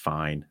to be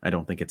fine. I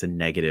don't think it's a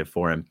negative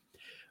for him.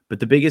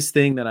 But the biggest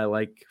thing that I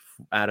like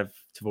out of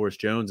Tavoris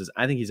Jones is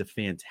I think he's a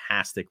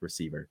fantastic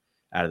receiver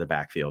out of the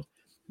backfield.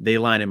 They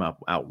line him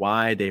up out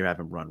wide. They have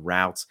him run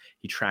routes.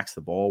 He tracks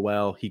the ball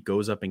well. He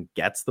goes up and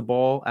gets the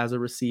ball as a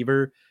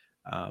receiver.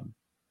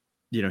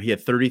 He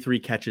had 33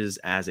 catches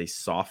as a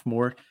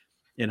sophomore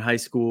in high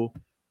school.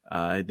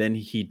 Then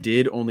he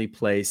did only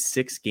play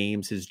 6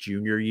 games his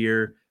junior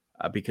year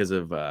because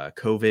of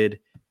COVID.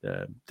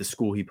 The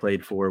school he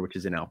played for, which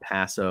is in El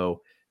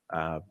Paso,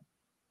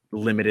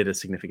 limited a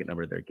significant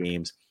number of their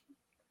games.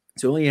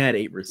 So only had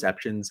 8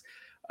 receptions.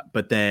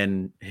 But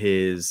then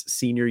his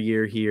senior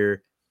year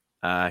here,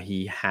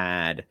 he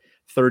had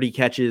 30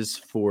 catches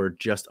for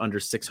just under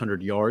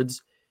 600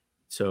 yards.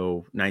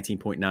 So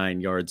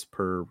 19.9 yards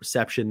per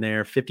reception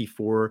there,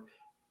 54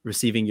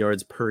 receiving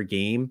yards per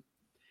game.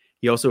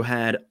 He also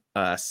had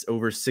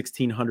over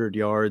 1,600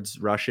 yards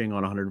rushing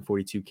on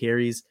 142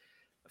 carries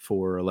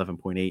for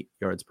 11.8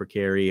 yards per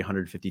carry,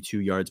 152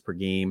 yards per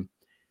game.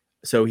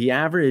 So he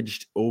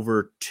averaged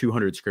over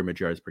 200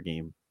 scrimmage yards per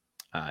game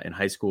in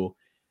high school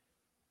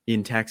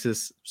in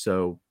Texas.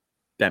 So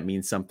that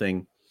means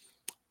something.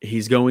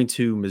 He's going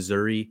to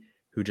Missouri,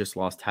 who just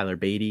lost Tyler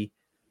Beatty.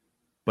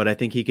 But I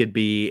think he could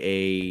be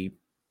a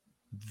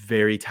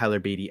very Tyler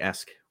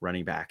Beatty-esque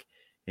running back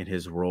in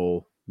his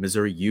role.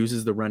 Missouri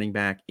uses the running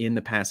back in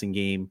the passing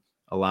game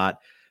a lot.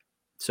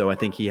 So I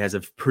think he has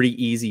a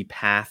pretty easy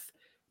path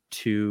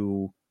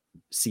to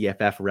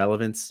CFF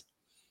relevance.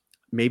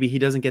 Maybe he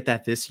doesn't get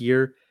that this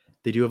year.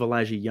 They do have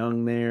Elijah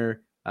Young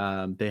there.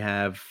 They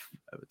have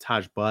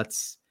Taj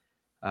Butts.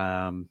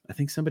 I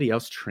think somebody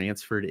else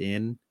transferred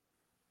in.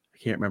 I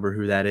can't remember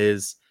who that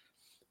is.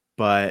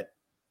 But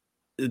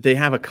they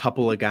have a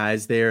couple of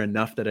guys there,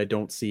 enough that I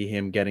don't see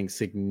him getting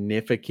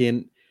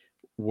significant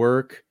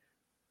work.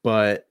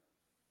 But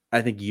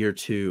I think year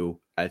 2,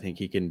 I think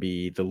he can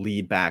be the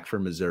lead back for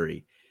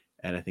Missouri.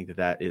 And I think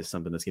that is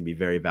something that's going to be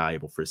very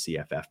valuable for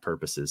CFF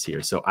purposes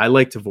here. So I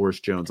like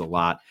Tavorus Jones a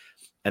lot.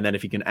 And then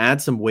if you can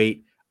add some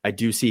weight, I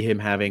do see him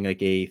having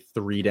like a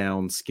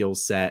 3-down skill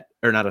set,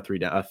 or not a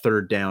 3-down, a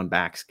 3rd down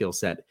back skill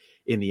set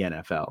in the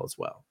NFL as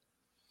well.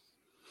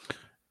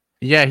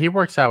 Yeah, he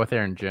works out with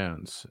Aaron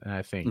Jones. And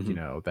I think,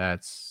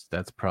 that's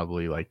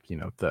probably like,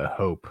 the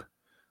hope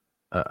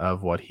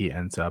of what he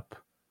ends up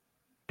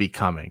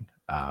becoming.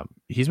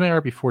 He's my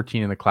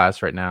RB14 in the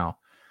class right now,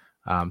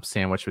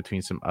 sandwiched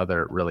between some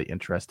other really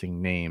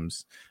interesting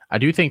names. I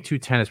do think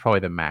 210 is probably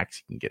the max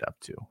he can get up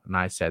to. And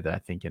I said that I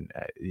think in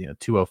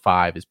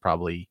 205 is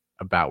probably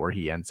about where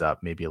he ends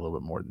up, maybe a little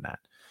bit more than that.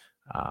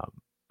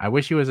 I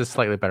wish he was a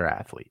slightly better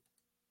athlete.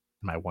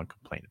 My one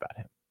complaint about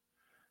him.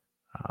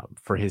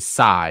 For his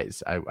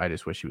size, I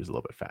just wish he was a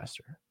little bit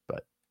faster.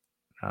 But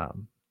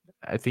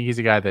I think he's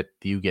a guy that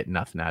you get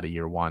nothing out of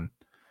year 1,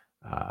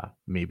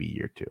 maybe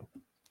year 2,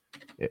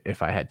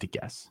 if I had to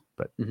guess.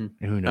 But who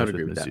knows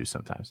with Mizzou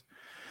sometimes.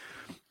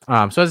 So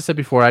as I said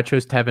before, I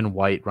chose Tevin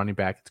White, running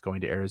back that's going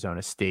to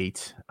Arizona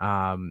State.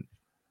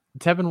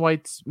 Tevin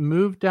White's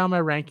moved down my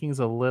rankings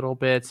a little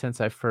bit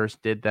since I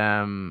first did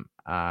them.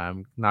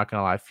 I'm not going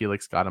to lie,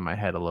 Felix got in my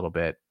head a little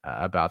bit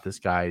about this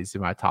guy. He's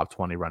in my top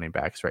 20 running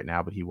backs right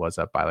now, but he was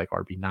up by like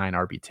RB9,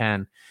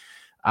 RB10.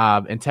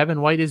 And Tevin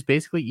White is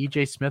basically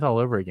EJ Smith all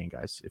over again,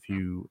 guys. If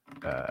you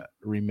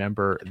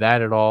remember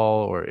that at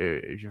all, or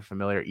if you're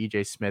familiar,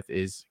 EJ Smith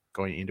is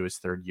going into his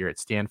 3rd year at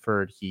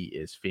Stanford. He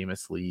is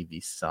famously the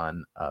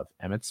son of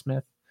Emmitt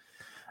Smith.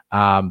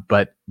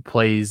 But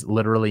plays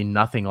literally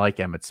nothing like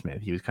Emmitt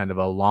Smith. He was kind of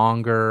a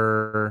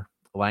longer,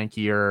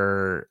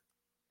 lankier,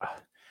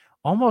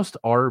 almost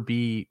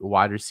RB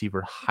wide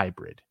receiver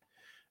hybrid.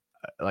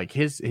 Like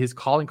his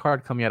calling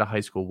card coming out of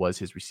high school was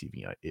his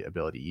receiving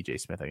ability,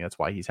 EJ Smith. I think that's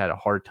why he's had a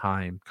hard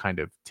time kind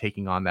of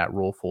taking on that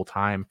role full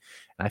time.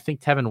 And I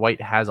think Tevin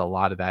White has a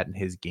lot of that in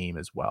his game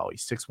as well.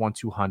 He's 6'1",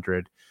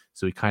 200.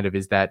 So he kind of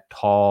is that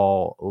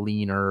tall,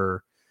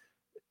 leaner,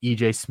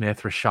 EJ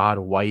Smith, Rashad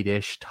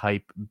White-ish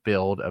type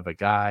build of a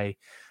guy.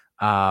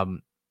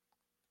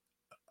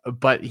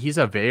 But he's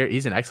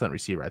an excellent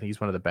receiver. I think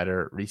he's one of the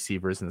better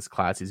receivers in this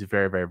class. He's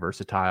very, very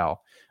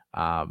versatile.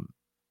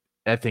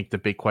 I think the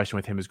big question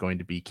with him is going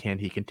to be, can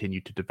he continue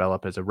to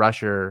develop as a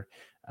rusher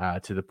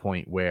to the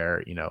point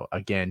where,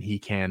 again, he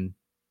can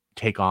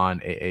take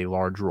on a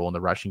large role in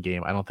the rushing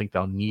game. I don't think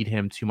they'll need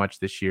him too much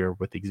this year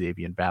with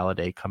Xavier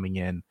Valladay coming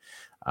in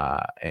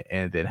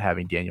and then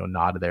having Daniel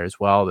Nada there as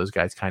well. Those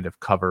guys kind of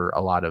cover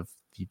a lot of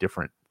the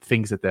different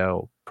things that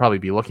they'll probably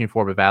be looking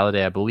for. But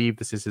Valladay, I believe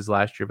this is his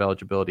last year of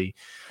eligibility.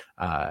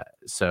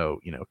 So,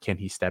 can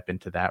he step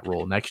into that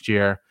role next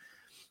year?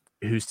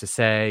 Who's to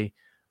say?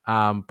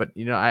 But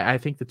I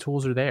think the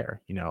tools are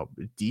there.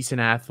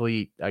 Decent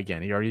athlete.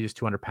 Again, he already is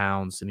 200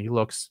 pounds and he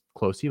looks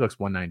close. He looks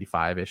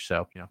 195-ish.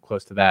 So,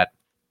 close to that.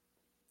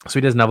 So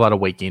he doesn't have a lot of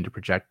weight gain to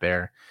project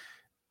there.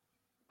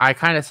 I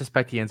kind of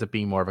suspect he ends up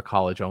being more of a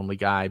college only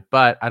guy,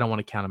 but I don't want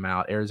to count him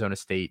out. Arizona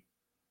State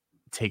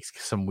takes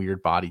some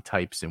weird body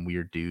types and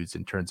weird dudes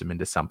and turns them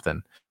into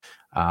something.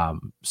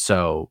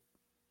 So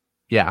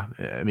yeah,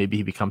 maybe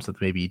he becomes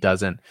something, maybe he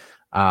doesn't.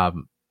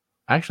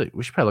 Actually,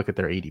 we should probably look at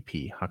their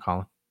ADP, huh,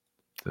 Colin?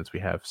 Since we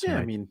have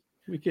some,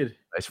 we could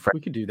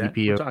do that.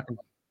 We're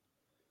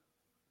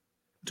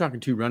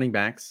talking 2 running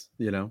backs,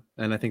 and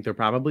I think they're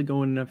probably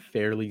going in a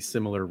fairly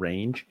similar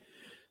range.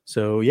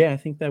 So yeah, I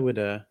think that would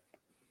that'd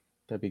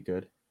be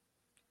good.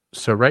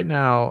 So right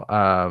now,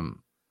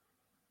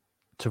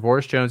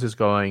 Tavorus Jones is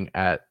going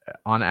at,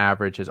 on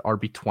average, is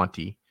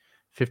RB20,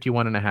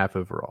 51.5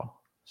 overall.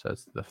 So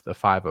that's the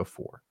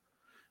 504.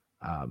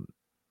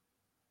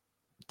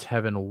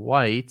 Tevin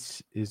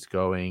White is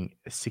going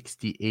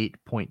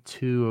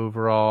 68.2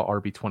 overall,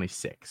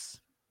 RB26.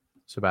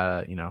 So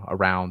about a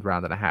round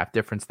and a half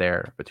difference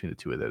there between the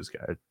two of those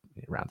guys,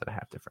 round and a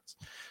half difference.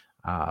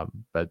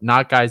 But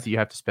not guys that you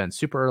have to spend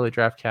super early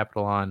draft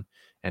capital on.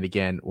 And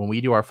again, when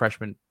we do our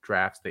freshman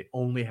drafts, they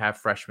only have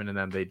freshmen in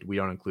them. We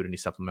don't include any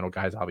supplemental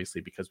guys, obviously,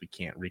 because we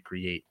can't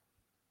recreate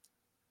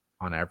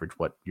on average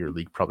what your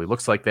league probably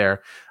looks like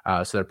there.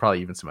 So there are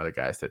probably even some other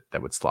guys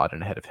that would slot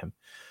in ahead of him,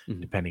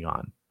 depending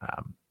on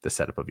the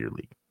setup of your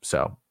league.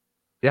 So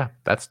yeah,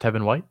 that's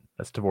Tevin White.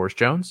 That's Tavorus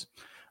Jones.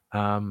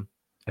 And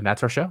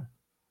that's our show.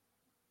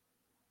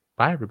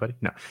 Bye, everybody.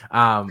 No.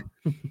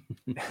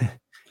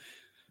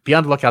 Be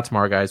on the lookout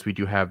tomorrow, guys. We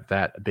do have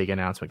that big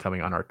announcement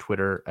coming on our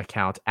Twitter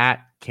account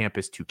at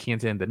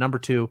Campus2Canton, the number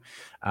 2.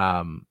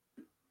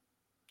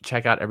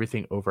 Check out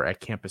everything over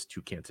at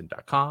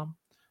campus2canton.com.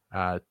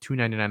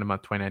 $2.99 a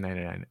month,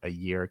 $29.99 a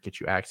year. Get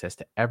you access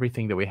to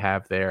everything that we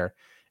have there.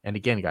 And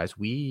again, guys,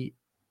 we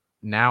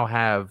now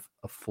have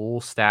a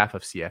full staff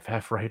of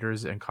CFF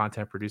writers and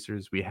content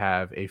producers. We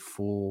have a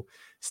full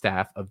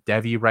staff of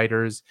Devy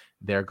writers.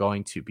 They're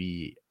going to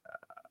be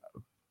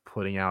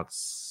putting out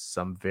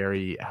some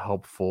very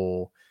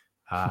helpful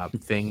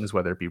things,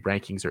 whether it be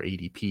rankings or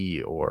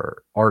ADP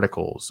or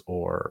articles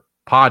or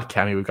podcast.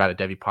 I mean, we've got a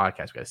Devy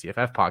podcast, we've got a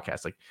CFF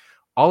podcast. Like,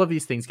 all of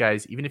these things,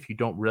 guys, even if you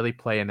don't really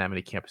play in that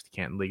many Campus to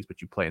Canton leagues,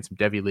 but you play in some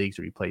Devy leagues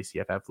or you play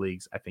CFF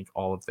leagues, I think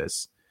all of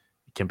this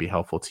can be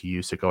helpful to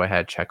you. So go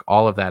ahead, check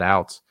all of that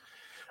out.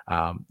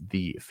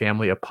 The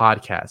family of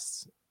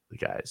podcasts,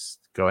 guys,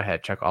 go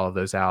ahead, check all of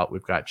those out.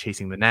 We've got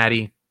Chasing the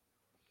Natty,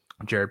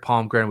 Jared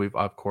Palmgren. We've,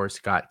 of course,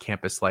 got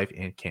Campus Life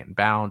and Canton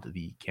Bound,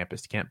 the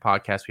Campus to Canton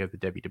podcast. We have the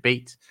Devy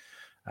Debate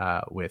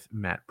with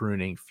Matt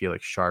Bruning,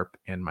 Felix Sharp,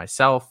 and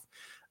myself.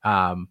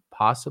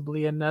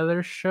 Possibly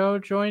another show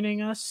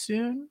joining us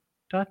soon. ...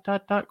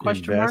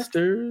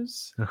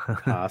 Investors,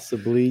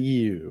 possibly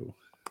you.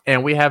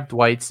 And we have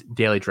Dwight's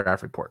daily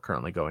draft report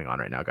currently going on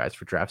right now, guys,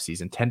 for draft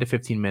season. 10 to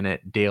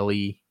 15-minute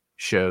daily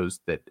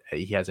shows that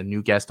he has a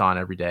new guest on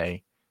every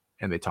day,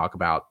 and they talk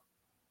about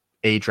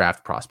a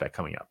draft prospect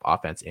coming up,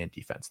 offense and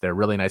defense. They're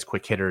really nice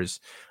quick hitters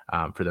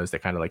for those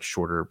that kind of like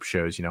shorter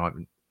shows,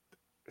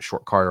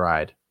 short car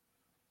ride,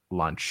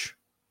 lunch,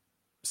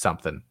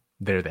 something.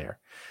 They're there.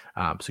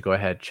 So go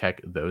ahead,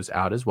 check those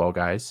out as well,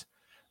 guys.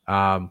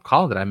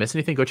 Colin, did I miss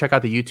anything? Go check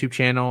out the YouTube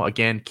channel.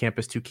 Again,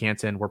 Campus to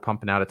Canton. We're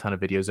pumping out a ton of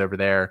videos over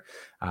there.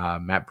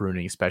 Matt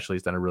Bruning especially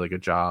has done a really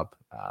good job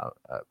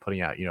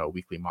putting out, a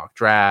weekly mock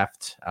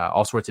draft,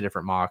 all sorts of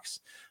different mocks.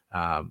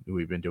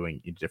 We've been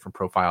doing different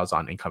profiles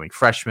on incoming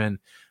freshmen,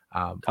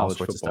 all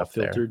sorts of stuff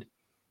filtered.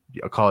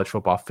 There. College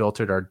Football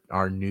Filtered,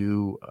 our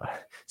new.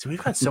 So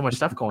we've got so much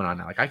stuff going on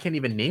now. Like I can't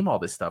even name all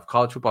this stuff.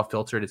 College Football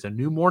Filtered is a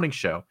new morning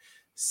show,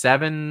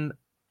 7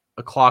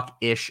 o'clock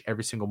ish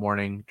every single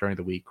morning during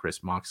the week.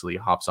 Chris Moxley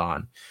hops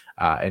on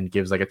and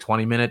gives like a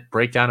 20-minute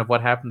breakdown of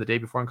what happened the day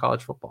before in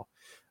college football.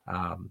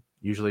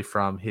 Usually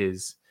from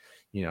his,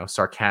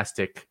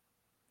 sarcastic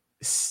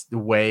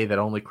way that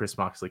only Chris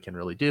Moxley can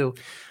really do.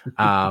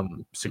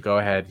 So go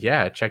ahead.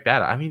 Yeah, check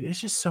that out. I mean,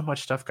 it's just so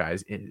much stuff,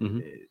 guys. It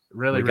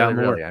really.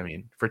 I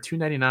mean, for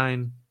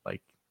 $2.99,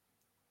 like,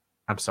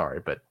 I'm sorry,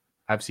 but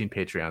I've seen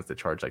Patreons that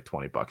charge like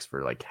 $20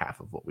 for like half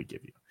of what we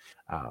give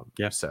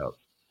you. So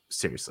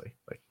seriously,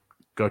 like,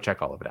 go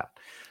check all of it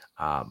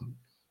out.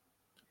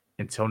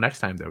 Until next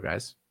time, though,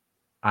 guys,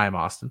 I'm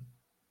Austin.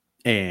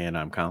 And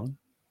I'm Colin.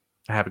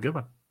 Have a good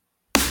one.